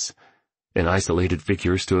exquisiteness, an isolated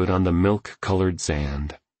figure stood on the milk-colored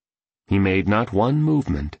sand. He made not one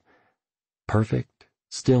movement. Perfect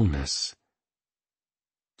stillness.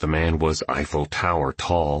 The man was Eiffel Tower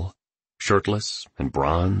tall, shirtless and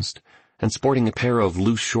bronzed, and sporting a pair of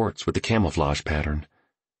loose shorts with a camouflage pattern.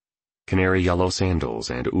 Canary yellow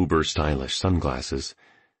sandals and uber-stylish sunglasses,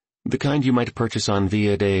 the kind you might purchase on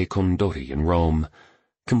Via dei Condotti in Rome,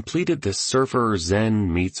 completed the surfer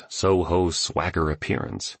Zen meets Soho swagger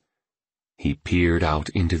appearance. He peered out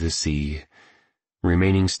into the sea,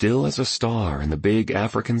 remaining still as a star in the big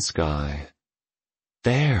African sky.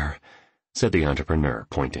 "There," said the entrepreneur,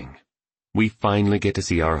 pointing. "We finally get to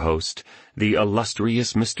see our host, the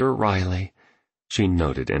illustrious Mr. Riley," she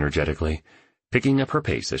noted energetically, picking up her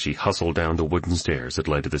pace as she hustled down the wooden stairs that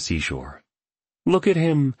led to the seashore. "Look at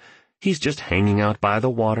him. He's just hanging out by the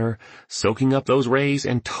water, soaking up those rays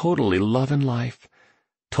and totally loving life.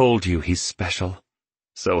 Told you he's special.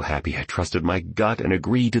 So happy I trusted my gut and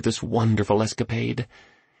agreed to this wonderful escapade.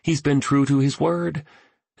 He's been true to his word.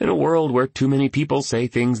 In a world where too many people say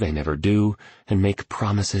things they never do and make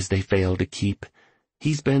promises they fail to keep,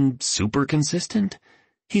 he's been super consistent.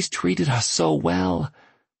 He's treated us so well.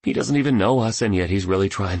 He doesn't even know us, and yet he's really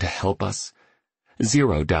trying to help us.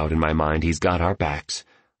 Zero doubt in my mind he's got our backs.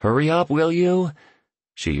 Hurry up, will you?"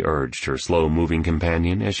 she urged her slow-moving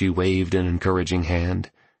companion as she waved an encouraging hand.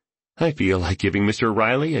 "I feel like giving Mr.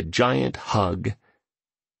 Riley a giant hug."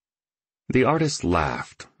 The artist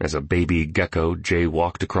laughed as a baby gecko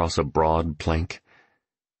jaywalked across a broad plank.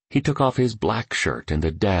 He took off his black shirt in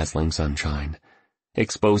the dazzling sunshine,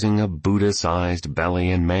 exposing a Buddha-sized belly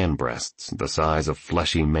and man-breasts the size of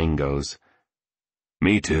fleshy mangoes.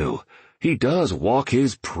 "Me too. He does walk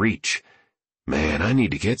his preach. Man, I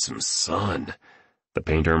need to get some sun," the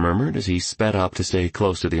painter murmured as he sped up to stay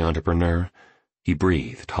close to the entrepreneur. He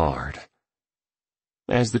breathed hard.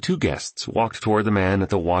 As the two guests walked toward the man at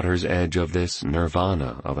the water's edge of this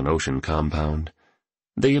nirvana of an ocean compound,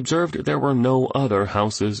 they observed there were no other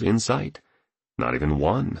houses in sight. Not even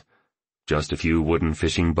one. Just a few wooden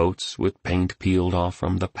fishing boats with paint peeled off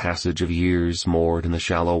from the passage of years moored in the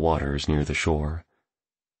shallow waters near the shore.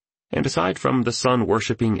 And aside from the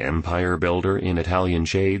sun-worshipping empire builder in Italian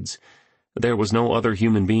shades, there was no other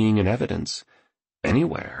human being in evidence,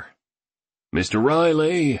 anywhere. "Mr.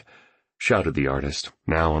 Riley!" shouted the artist,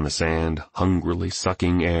 now on the sand, hungrily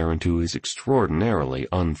sucking air into his extraordinarily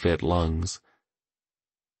unfit lungs.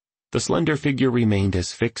 The slender figure remained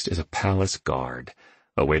as fixed as a palace guard,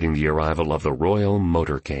 awaiting the arrival of the royal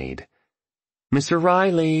motorcade. "Mr.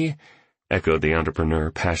 Riley!" echoed the entrepreneur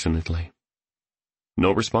passionately.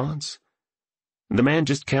 No response. The man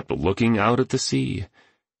just kept looking out at the sea,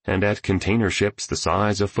 and at container ships the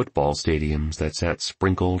size of football stadiums that sat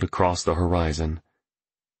sprinkled across the horizon.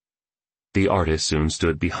 The artist soon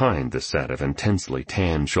stood behind the set of intensely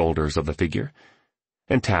tanned shoulders of the figure,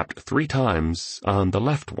 and tapped 3 times on the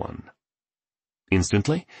left one.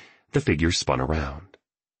 Instantly, the figure spun around.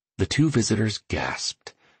 The two visitors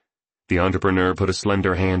gasped. The entrepreneur put a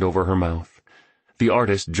slender hand over her mouth. The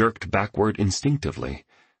artist jerked backward instinctively,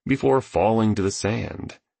 before falling to the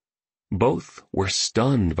sand. Both were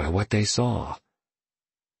stunned by what they saw.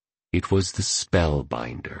 It was the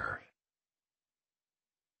spellbinder.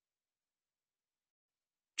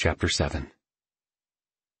 Chapter 7.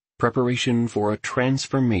 Preparation for a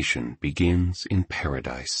transformation begins in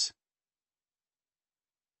paradise.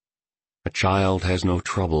 A child has no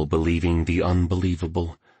trouble believing the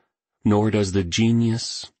unbelievable, nor does the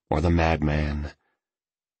genius or the madman.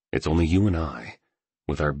 It's only you and I,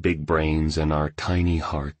 with our big brains and our tiny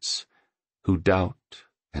hearts, who doubt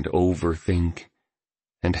and overthink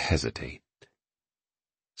and hesitate.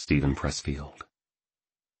 Stephen Pressfield.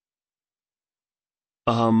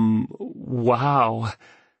 Wow,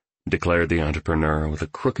 declared the entrepreneur with a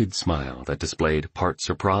crooked smile that displayed part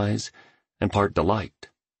surprise and part delight.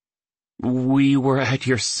 We were at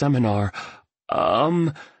your seminar.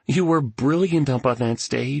 You were brilliant up on that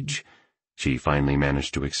stage, she finally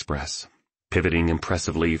managed to express, pivoting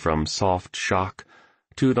impressively from soft shock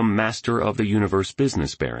to the master of the universe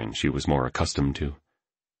business bearing she was more accustomed to.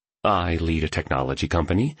 I lead a technology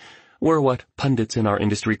company. We're what pundits in our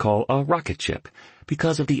industry call a rocket ship,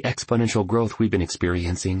 because of the exponential growth we've been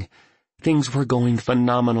experiencing. Things were going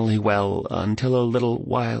phenomenally well until a little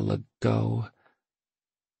while ago.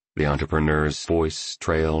 The entrepreneur's voice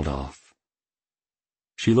trailed off.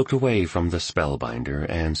 She looked away from the spellbinder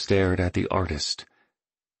and stared at the artist.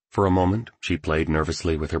 For a moment, she played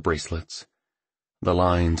nervously with her bracelets. The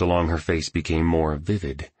lines along her face became more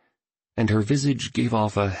vivid, and her visage gave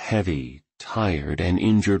off a heavy, tired, and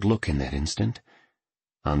injured look in that instant.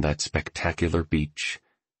 On that spectacular beach.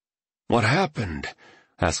 "What happened?"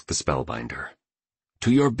 asked the spellbinder.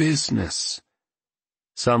 "To your business?"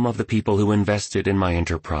 Some of the people who invested in my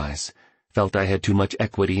enterprise felt I had too much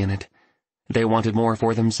equity in it. They wanted more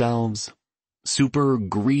for themselves. Super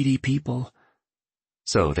greedy people.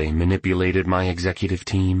 So they manipulated my executive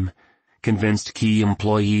team, convinced key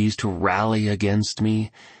employees to rally against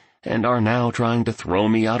me, and are now trying to throw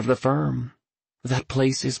me out of the firm. That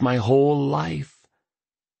place is my whole life.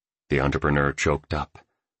 The entrepreneur choked up.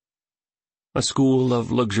 A school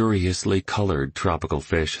of luxuriously colored tropical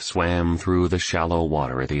fish swam through the shallow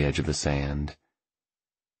water at the edge of the sand.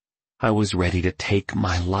 I was ready to take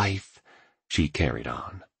my life, she carried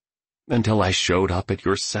on, until I showed up at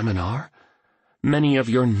your seminar. Many of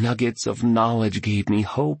your nuggets of knowledge gave me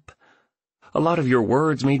hope. A lot of your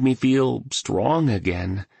words made me feel strong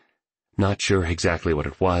again. Not sure exactly what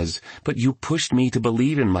it was, but you pushed me to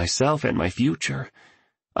believe in myself and my future.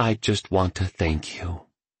 I just want to thank you.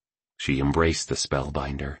 She embraced the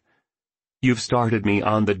spellbinder. You've started me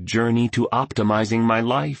on the journey to optimizing my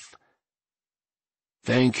life.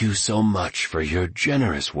 "Thank you so much for your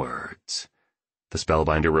generous words," the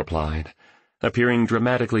spellbinder replied, appearing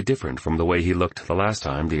dramatically different from the way he looked the last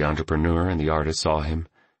time the entrepreneur and the artist saw him.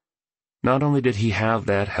 Not only did he have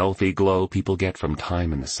that healthy glow people get from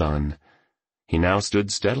time in the sun, he now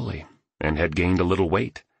stood steadily and had gained a little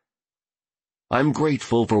weight. "I'm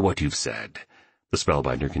grateful for what you've said," the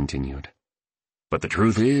spellbinder continued. "But the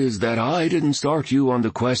truth is that I didn't start you on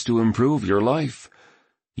the quest to improve your life.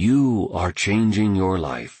 You are changing your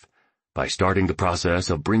life by starting the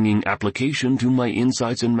process of bringing application to my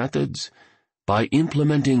insights and methods, by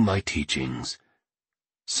implementing my teachings.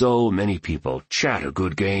 So many people chat a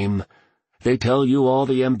good game. They tell you all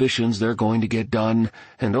the ambitions they're going to get done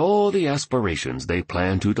and all the aspirations they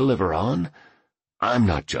plan to deliver on. I'm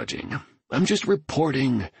not judging. I'm just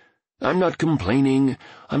reporting. I'm not complaining.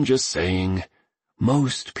 I'm just saying,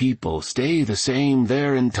 most people stay the same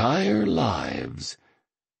their entire lives.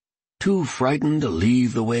 Too frightened to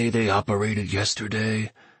leave the way they operated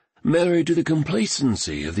yesterday, married to the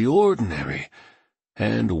complacency of the ordinary,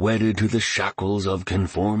 and wedded to the shackles of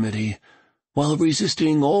conformity, while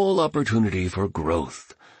resisting all opportunity for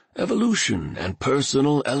growth, evolution, and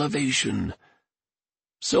personal elevation.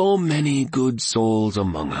 So many good souls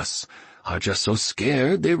among us are just so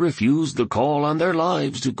scared they refuse the call on their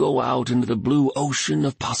lives to go out into the blue ocean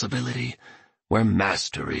of possibility, where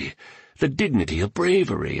mastery, the dignity of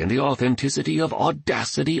bravery, and the authenticity of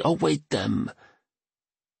audacity await them.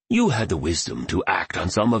 You had the wisdom to act on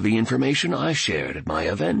some of the information I shared at my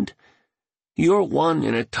event. You're one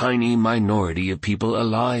in a tiny minority of people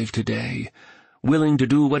alive today, willing to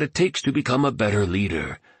do what it takes to become a better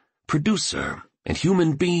leader, producer, and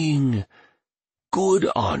human being. Good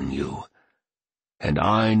on you. And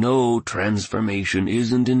I know transformation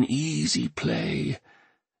isn't an easy play.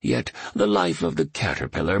 Yet the life of the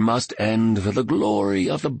caterpillar must end for the glory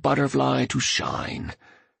of the butterfly to shine.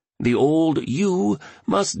 The old you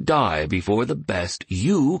must die before the best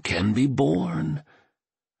you can be born.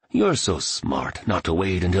 You're so smart not to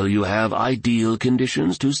wait until you have ideal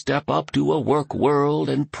conditions to step up to a work world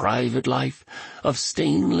and private life of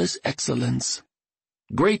stainless excellence.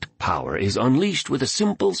 Great power is unleashed with a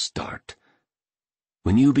simple start.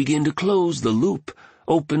 When you begin to close the loop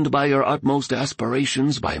opened by your utmost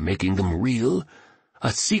aspirations by making them real,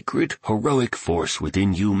 a secret heroic force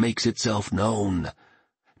within you makes itself known.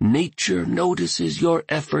 Nature notices your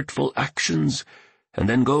effortful actions, and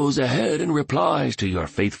then goes ahead and replies to your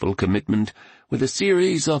faithful commitment with a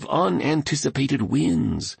series of unanticipated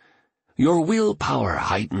wins. Your willpower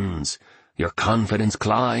heightens, your confidence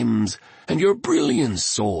climbs, and your brilliance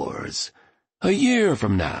soars. A year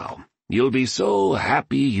from now, you'll be so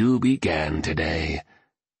happy you began today."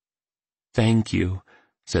 "Thank you,"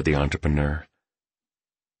 said the entrepreneur.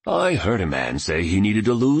 "I heard a man say he needed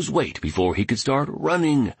to lose weight before he could start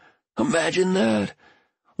running. Imagine that.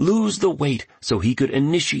 Lose the weight so he could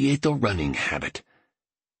initiate the running habit.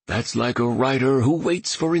 That's like a writer who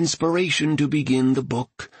waits for inspiration to begin the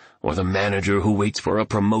book, or the manager who waits for a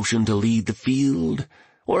promotion to lead the field,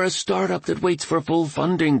 or a startup that waits for full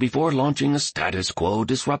funding before launching a status quo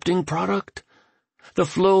disrupting product. The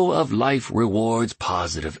flow of life rewards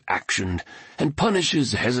positive action and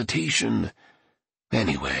punishes hesitation.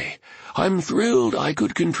 Anyway, I'm thrilled I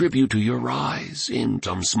could contribute to your rise in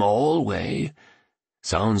some small way.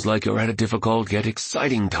 Sounds like you're at a difficult yet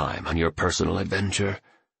exciting time on your personal adventure.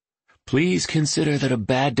 Please consider that a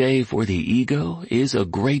bad day for the ego is a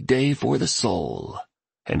great day for the soul,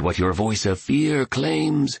 and what your voice of fear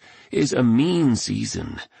claims is a mean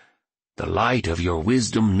season. The light of your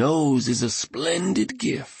wisdom knows is a splendid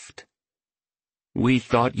gift." "We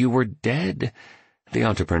thought you were dead," the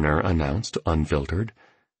entrepreneur announced, unfiltered.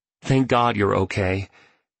 "Thank God you're okay,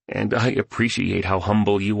 and I appreciate how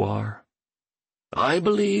humble you are." "I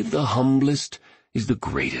believe the humblest is the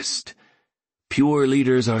greatest. Pure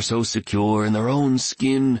leaders are so secure in their own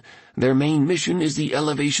skin, their main mission is the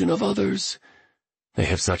elevation of others. They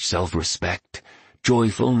have such self-respect,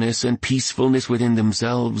 joyfulness, and peacefulness within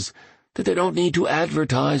themselves that they don't need to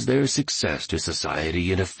advertise their success to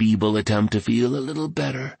society in a feeble attempt to feel a little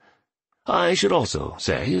better. I should also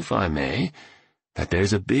say, if I may, that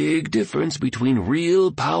there's a big difference between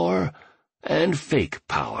real power and fake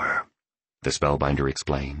power," the spellbinder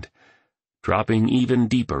explained, dropping even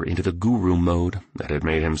deeper into the guru mode that had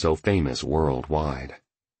made him so famous worldwide.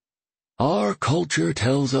 "Our culture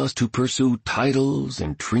tells us to pursue titles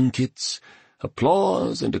and trinkets,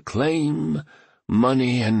 applause and acclaim,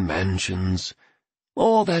 money and mansions.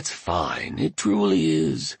 All that's fine, it truly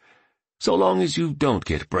is, so long as you don't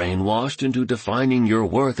get brainwashed into defining your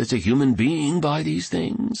worth as a human being by these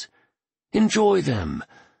things. Enjoy them,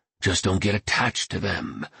 just don't get attached to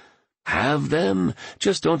them. Have them,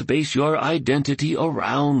 just don't base your identity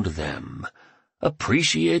around them.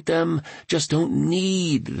 Appreciate them, just don't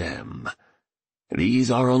need them. These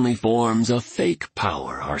are only forms of fake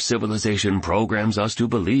power our civilization programs us to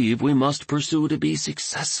believe we must pursue to be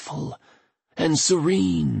successful and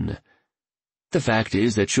serene. The fact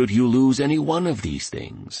is that should you lose any one of these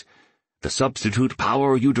things, the substitute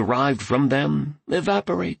power you derived from them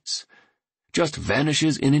evaporates, just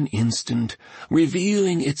vanishes in an instant,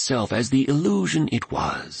 revealing itself as the illusion it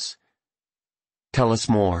was." "Tell us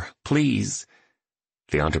more, please."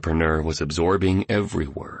 The entrepreneur was absorbing every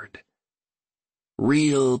word.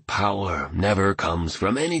 "Real power never comes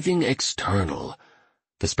from anything external,"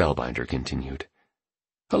 the spellbinder continued.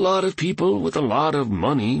 "A lot of people with a lot of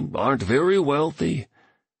money aren't very wealthy.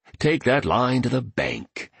 Take that line to the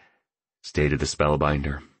bank," stated the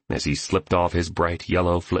spellbinder as he slipped off his bright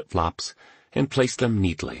yellow flip-flops and placed them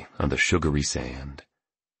neatly on the sugary sand.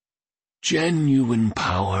 "Genuine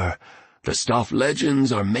power, the stuff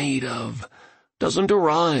legends are made of, doesn't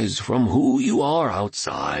arise from who you are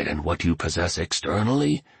outside and what you possess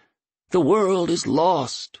externally. The world is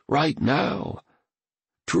lost right now.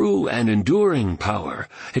 True and enduring power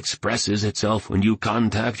expresses itself when you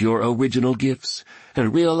contact your original gifts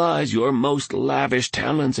and realize your most lavish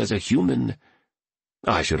talents as a human.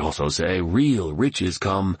 I should also say real riches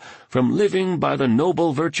come from living by the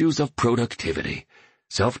noble virtues of productivity,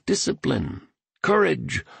 self-discipline,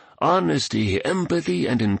 courage, honesty, empathy,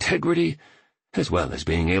 and integrity, as well as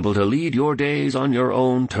being able to lead your days on your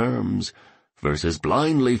own terms, versus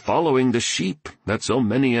blindly following the sheep that so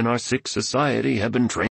many in our sick society have been trained